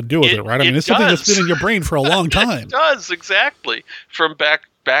has something to do with it, right? I mean, it's something that's been in your brain for a long time. It does, exactly. From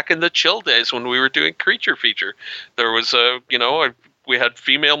back in the chill days when we were doing Creature Feature. There was we had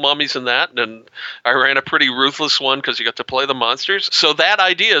female mummies in that, and I ran a pretty ruthless one because you got to play the monsters. So that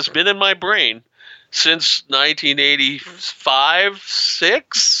idea has been in my brain since 1985,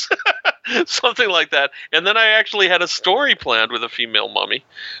 6, something like that. And then I actually had a story planned with a female mummy.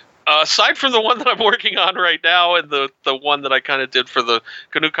 Aside from the one that I'm working on right now and the one that I kind of did for the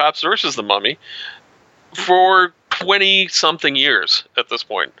Canoe Cops versus the Mummy, for 20-something years at this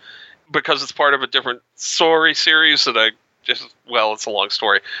point, because it's part of a different story series that it's a long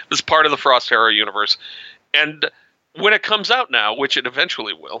story. It's part of the Frost Terror universe. And when it comes out now, which it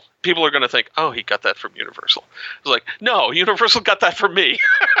eventually will, people are going to think, oh, he got that from Universal. It's like, no, Universal got that from me.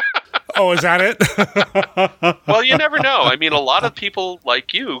 Oh, is that it? Well, you never know. I mean, a lot of people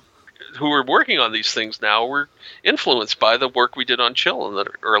like you who are working on these things now were influenced by the work we did on Chill in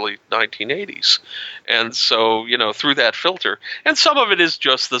the early 1980s. And so, through that filter. And some of it is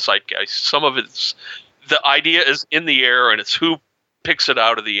just the zeitgeist. Some of it's the idea is in the air, and it's who picks it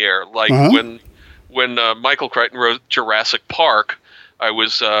out of the air. Like when Michael Crichton wrote Jurassic Park, I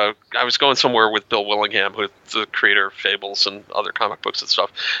was going somewhere with Bill Willingham, who's the creator of Fables and other comic books and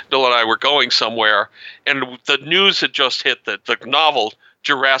stuff. Bill and I were going somewhere, and the news had just hit that the novel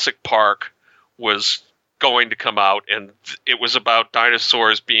Jurassic Park was going to come out, and it was about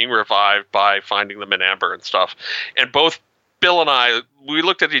dinosaurs being revived by finding them in amber and stuff. And both Bill and I, we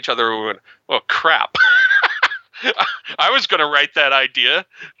looked at each other and we went, "Oh crap." I was going to write that idea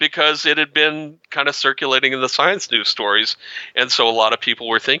because it had been kind of circulating in the science news stories, and so a lot of people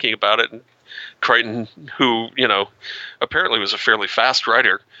were thinking about it. And Crichton, who apparently was a fairly fast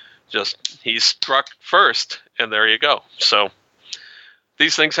writer, he struck first, and there you go. So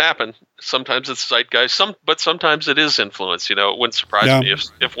these things happen. Sometimes it's zeitgeist, but sometimes it is influence. It wouldn't surprise me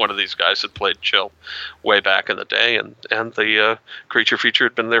if one of these guys had played Chill way back in the day, and the creature feature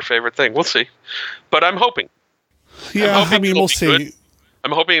had been their favorite thing. We'll see, but I'm hoping. Yeah, we'll see. Good.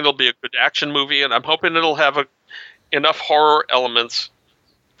 I'm hoping it'll be a good action movie, and I'm hoping it'll have enough horror elements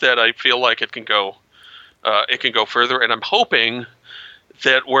that I feel like it can go further. And I'm hoping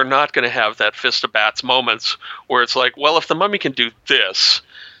that we're not going to have that Fist of Bats moments where it's like, well, if the Mummy can do this,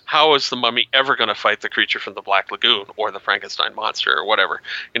 how is the Mummy ever going to fight the creature from the Black Lagoon or the Frankenstein monster or whatever?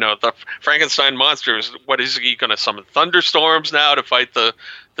 The Frankenstein monster what is he going to summon thunderstorms now to fight the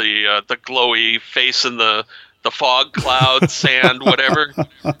glowy face in the fog cloud, sand, whatever?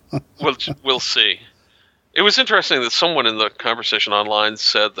 We'll see. It was interesting that someone in the conversation online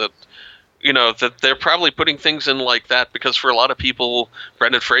said that, that they're probably putting things in like that because for a lot of people,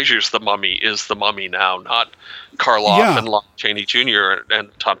 Brendan Fraser's The Mummy is The Mummy now, not Karloff and Lon Chaney Jr. and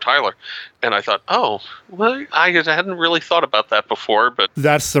Tom Tyler. And I thought, oh, well, I hadn't really thought about that before. But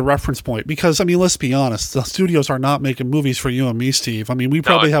that's the reference point because, let's be honest, the studios are not making movies for you and me, Steve. We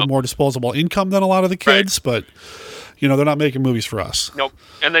probably have more disposable income than a lot of the kids, but, they're not making movies for us. Nope,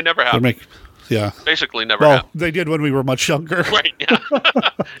 and they never have. Yeah. Basically never have. They did when we were much younger. Right, yeah.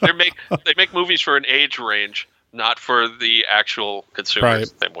 They make movies for an age range, not for the actual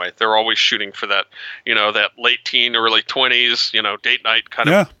consumers the same way. They're always shooting for that, that late teen, early 20s, date night kind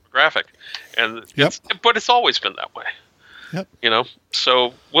of graphic. And but it's always been that way. Yep.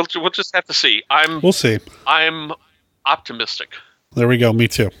 So we'll just have to see. We'll see. I'm optimistic. There we go. Me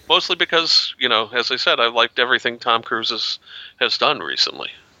too. Mostly because, as I said, I've liked everything Tom Cruise has done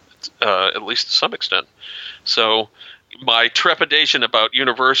recently. At least to some extent. So my trepidation about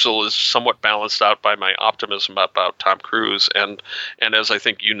Universal is somewhat balanced out by my optimism about Tom Cruise. And as I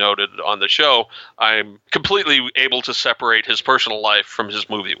think you noted on the show, I'm completely able to separate his personal life from his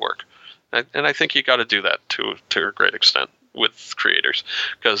movie work. And I think you got to do that to a great extent with creators.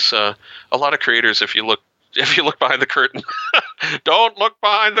 Because a lot of creators, if you look behind the curtain, don't look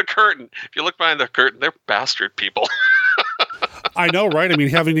behind the curtain. If you look behind the curtain, they're bastard people. I know, right?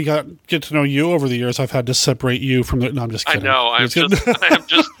 Having to get to know you over the years, I've had to separate you from the. No, I'm just kidding. I know. I am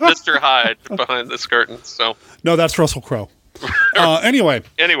just Mr. Hyde behind this curtain. So no, that's Russell Crowe. Anyway.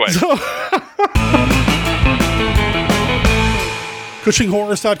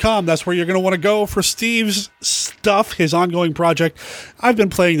 CushingHorrors.com. That's where you're going to want to go for Steve's stuff, his ongoing project. I've been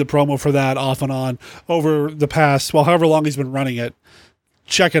playing the promo for that off and on over the past, however long he's been running it.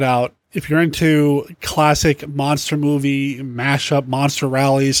 Check it out. If you're into classic monster movie, mashup, monster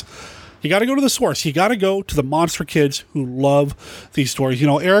rallies, you got to go to the source. You got to go to the monster kids who love these stories.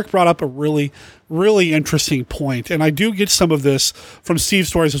 Eric brought up a really, really interesting point, and I do get some of this from Steve's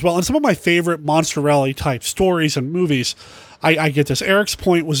stories as well. And some of my favorite monster rally type stories and movies, I get this. Eric's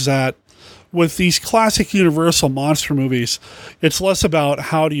point was that with these classic Universal monster movies, it's less about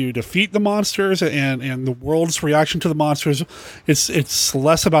how do you defeat the monsters and the world's reaction to the monsters. It's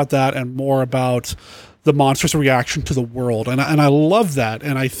less about that and more about the monster's reaction to the world. And I love that.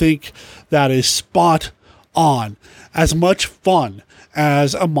 And I think that is spot on. As much fun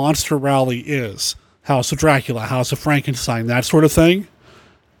as a monster rally is, House of Dracula, House of Frankenstein, that sort of thing,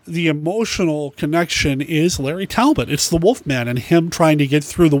 the emotional connection is Larry Talbot. It's the Wolfman and him trying to get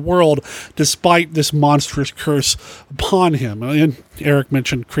through the world despite this monstrous curse upon him. And Eric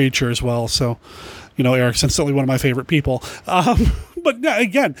mentioned Creature as well. So, Eric's instantly one of my favorite people. But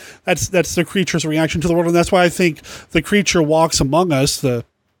again, that's the Creature's reaction to the world. And that's why I think The Creature Walks Among Us, the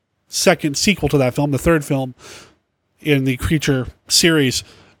second sequel to that film, the third film in the Creature series,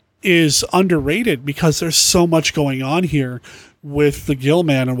 is underrated because there's so much going on here with the Gill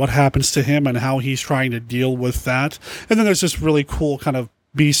Man and what happens to him and how he's trying to deal with that. And then there's this really cool kind of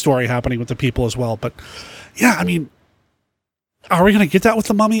B story happening with the people as well. But yeah, are we going to get that with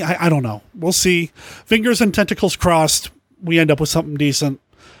the Mummy? I don't know. We'll see. Fingers and tentacles crossed. We end up with something decent.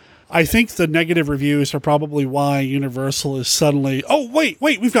 I think the negative reviews are probably why Universal is suddenly, oh, wait,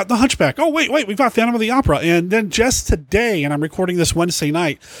 we've got The Hunchback. Oh, wait, we've got Phantom of the Opera. And then just today, and I'm recording this Wednesday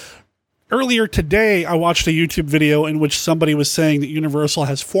night, earlier today, I watched a YouTube video in which somebody was saying that Universal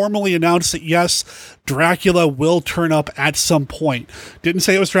has formally announced that, yes, Dracula will turn up at some point. Didn't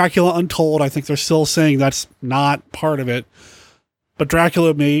say it was Dracula Untold. I think they're still saying that's not part of it. But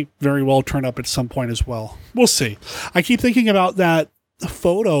Dracula may very well turn up at some point as well. We'll see. I keep thinking about that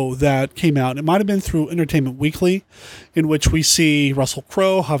photo that came out. It might have been through Entertainment Weekly, in which we see Russell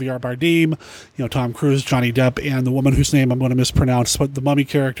Crowe, Javier Bardem, Tom Cruise, Johnny Depp, and the woman whose name I'm going to mispronounce, but the mummy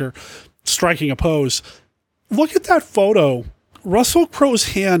character, striking a pose. Look at that photo. Russell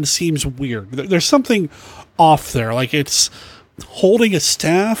Crowe's hand seems weird. There's something off there. Like it's holding a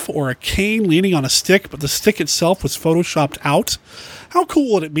staff or a cane leaning on a stick, but the stick itself was photoshopped out. How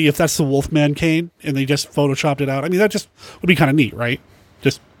cool would it be if that's the Wolfman cane and they just photoshopped it out? I mean, that just would be kind of neat, right?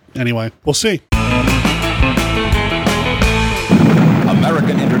 Anyway, we'll see.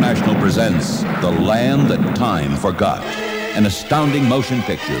 American International presents The Land That Time Forgot, an astounding motion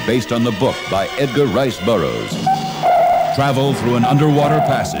picture based on the book by Edgar Rice Burroughs. Travel through an underwater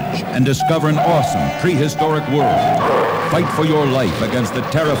passage and discover an awesome prehistoric world. Fight for your life against the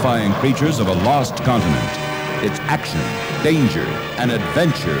terrifying creatures of a lost continent. It's action, danger, and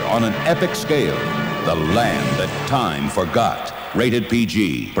adventure on an epic scale. The Land That Time Forgot. Rated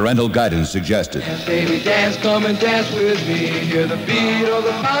PG. Parental guidance suggested. Dance, baby, dance, come and dance with me. Hear the beat of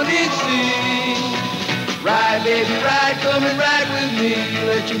the pounding sea. Ride, baby, ride, come and ride with me.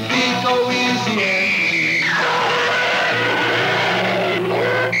 Let your feet go easy.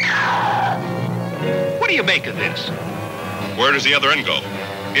 What do you make of this? Where does the other end go?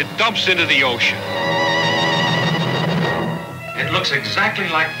 It dumps into the ocean. It looks exactly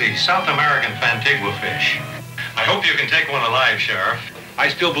like the South American Fantigua fish. I hope you can take one alive, Sheriff. I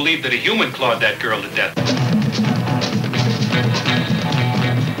still believe that a human clawed that girl to death.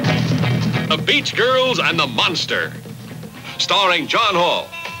 The Beach Girls and the Monster. Starring John Hall,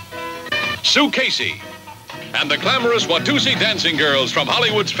 Sue Casey, and the glamorous Watusi dancing girls from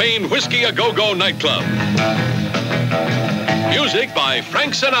Hollywood's famed Whiskey A Go-Go nightclub. Music by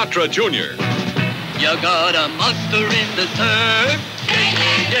Frank Sinatra Jr. You got a monster in the turf.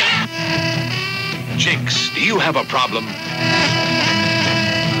 Jinx, do you have a problem?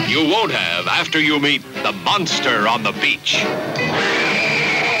 You won't have after you meet the monster on the beach.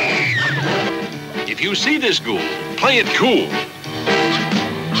 If you see this ghoul, play it cool.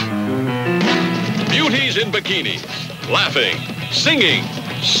 Beauties in bikinis, laughing, singing,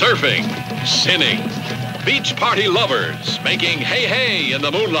 surfing, sinning. Beach party lovers making hey hey in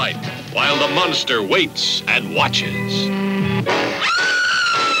the moonlight while the monster waits and watches.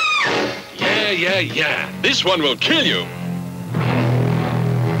 Yeah. This one will kill you.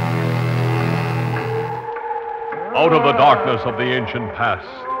 Out of the darkness of the ancient past,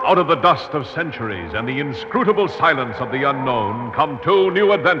 out of the dust of centuries and the inscrutable silence of the unknown, come two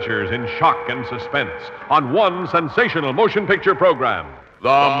new adventures in shock and suspense on one sensational motion picture program. The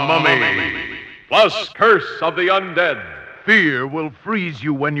Mummy, plus Curse of the Undead. Fear will freeze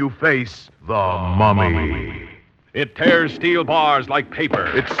you when you face the Mummy. It tears steel bars like paper.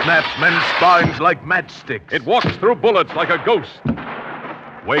 It snaps men's spines like matchsticks. It walks through bullets like a ghost.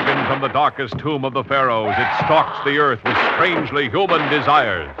 Wakened from the darkest tomb of the pharaohs, it stalks the earth with strangely human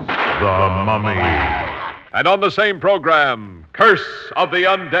desires. The Mummy. And on the same program, Curse of the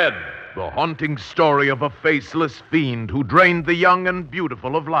Undead. The haunting story of a faceless fiend who drained the young and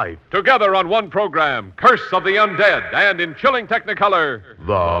beautiful of life. Together on one program, Curse of the Undead, and in chilling Technicolor,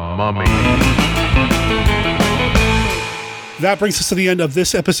 The Mummy. That brings us to the end of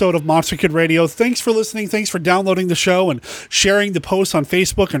this episode of Monster Kid Radio. Thanks for listening. Thanks for downloading the show and sharing the posts on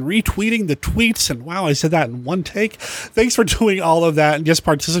Facebook and retweeting the tweets. And wow, I said that in one take. Thanks for doing all of that and just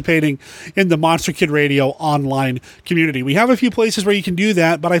participating in the Monster Kid Radio online community. We have a few places where you can do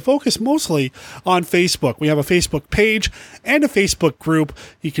that, but I focus mostly on Facebook. We have a Facebook page and a Facebook group.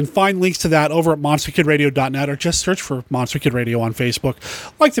 You can find links to that over at monsterkidradio.net or just search for Monster Kid Radio on Facebook.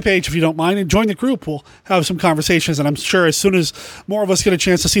 Like the page if you don't mind and join the group. We'll have some conversations, and I'm sure as soon as more of us get a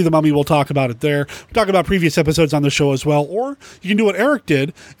chance to see the Mummy, we'll talk about it there. We'll talk about previous episodes on the show as well, or you can do what Eric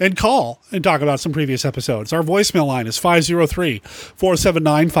did and call and talk about some previous episodes. Our voicemail line is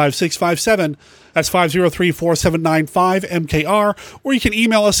 503-479-5657. That's 503-479-5MKR, or you can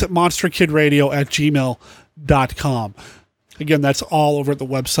email us at monsterkidradio@gmail.com. Again, that's all over at the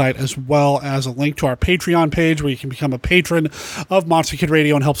website, as well as a link to our Patreon page where you can become a patron of Monster Kid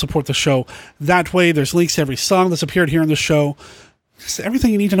Radio and help support the show that way. There's links to every song that's appeared here in the show. Just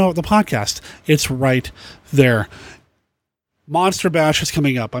everything you need to know about the podcast, it's right there. Monster Bash is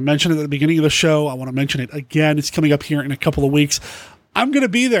coming up. I mentioned it at the beginning of the show. I want to mention it again. It's coming up here in a couple of weeks. I'm going to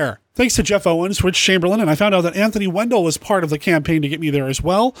be there. Thanks to Jeff Owens, Rich Chamberlain, and I found out that Anthony Wendell was part of the campaign to get me there as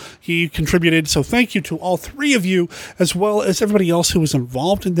well. He contributed, so thank you to all three of you, as well as everybody else who was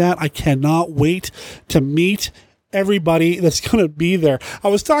involved in that. I cannot wait to meet everybody that's going to be there. I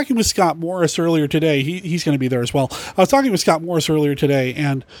was talking with Scott Morris earlier today. He's going to be there as well. I was talking with Scott Morris earlier today,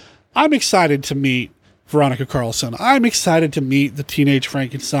 and I'm excited to meet Veronica Carlson. I'm excited to meet the Teenage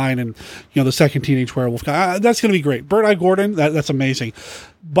Frankenstein and, the second Teenage Werewolf guy. That's going to be great. Bird-Eye Gordon, that's amazing.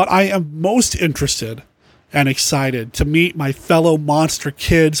 But I am most interested and excited to meet my fellow Monster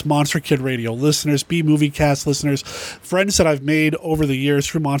Kids, Monster Kid Radio listeners, B-Movie Cast listeners, friends that I've made over the years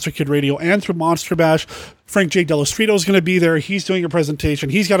through Monster Kid Radio and through Monster Bash. Frank J. Delastrito is going to be there. He's doing a presentation.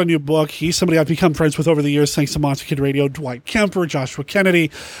 He's got a new book. He's somebody I've become friends with over the years thanks to Monster Kid Radio. Dwight Kemper, Joshua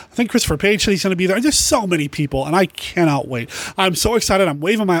Kennedy. I think Christopher Page said he's going to be there. There's so many people, and I cannot wait. I'm so excited. I'm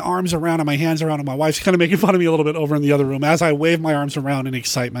waving my arms around and my hands around, and my wife's kind of making fun of me a little bit over in the other room as I wave my arms around in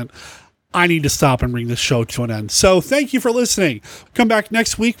excitement. I need to stop and bring this show to an end. So thank you for listening. Come back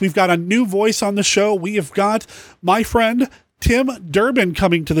next week. We've got a new voice on the show. We have got my friend Tim Durbin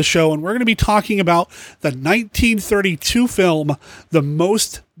coming to the show, and we're going to be talking about the 1932 film, The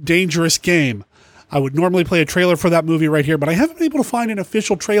Most Dangerous Game. I would normally play a trailer for that movie right here, but I haven't been able to find an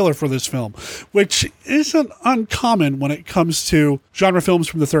official trailer for this film, which isn't uncommon when it comes to genre films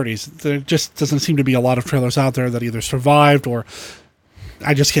from the 30s. There just doesn't seem to be a lot of trailers out there that either survived or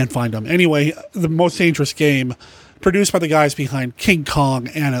I just can't find them. Anyway, The Most Dangerous Game, produced by the guys behind King Kong,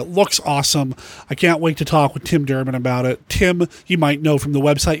 and it looks awesome. I can't wait to talk with Tim Durbin about it. Tim, you might know from the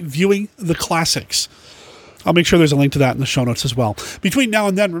website Viewing the Classics. I'll make sure there's a link to that in the show notes as well. Between now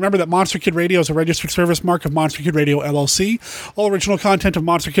and then, remember that Monster Kid Radio is a registered service mark of Monster Kid Radio, LLC. All original content of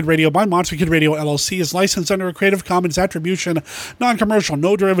Monster Kid Radio by Monster Kid Radio, LLC is licensed under a Creative Commons Attribution, Non-Commercial,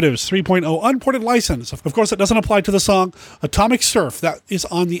 No Derivatives, 3.0 Unported license. Of course, it doesn't apply to the song Atomic Surf. That is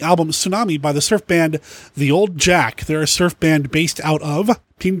on the album Tsunami by the surf band The Old Jack. They're a surf band based out of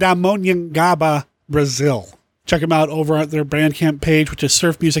Pindamonhangaba, Brazil. Check them out over at their Bandcamp page, which is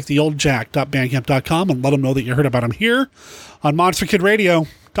surfmusictheoldjack.bandcamp.com, and let them know that you heard about them here on Monster Kid Radio.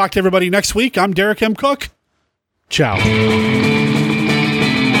 Talk to everybody next week. I'm Derek M. Cook. Ciao.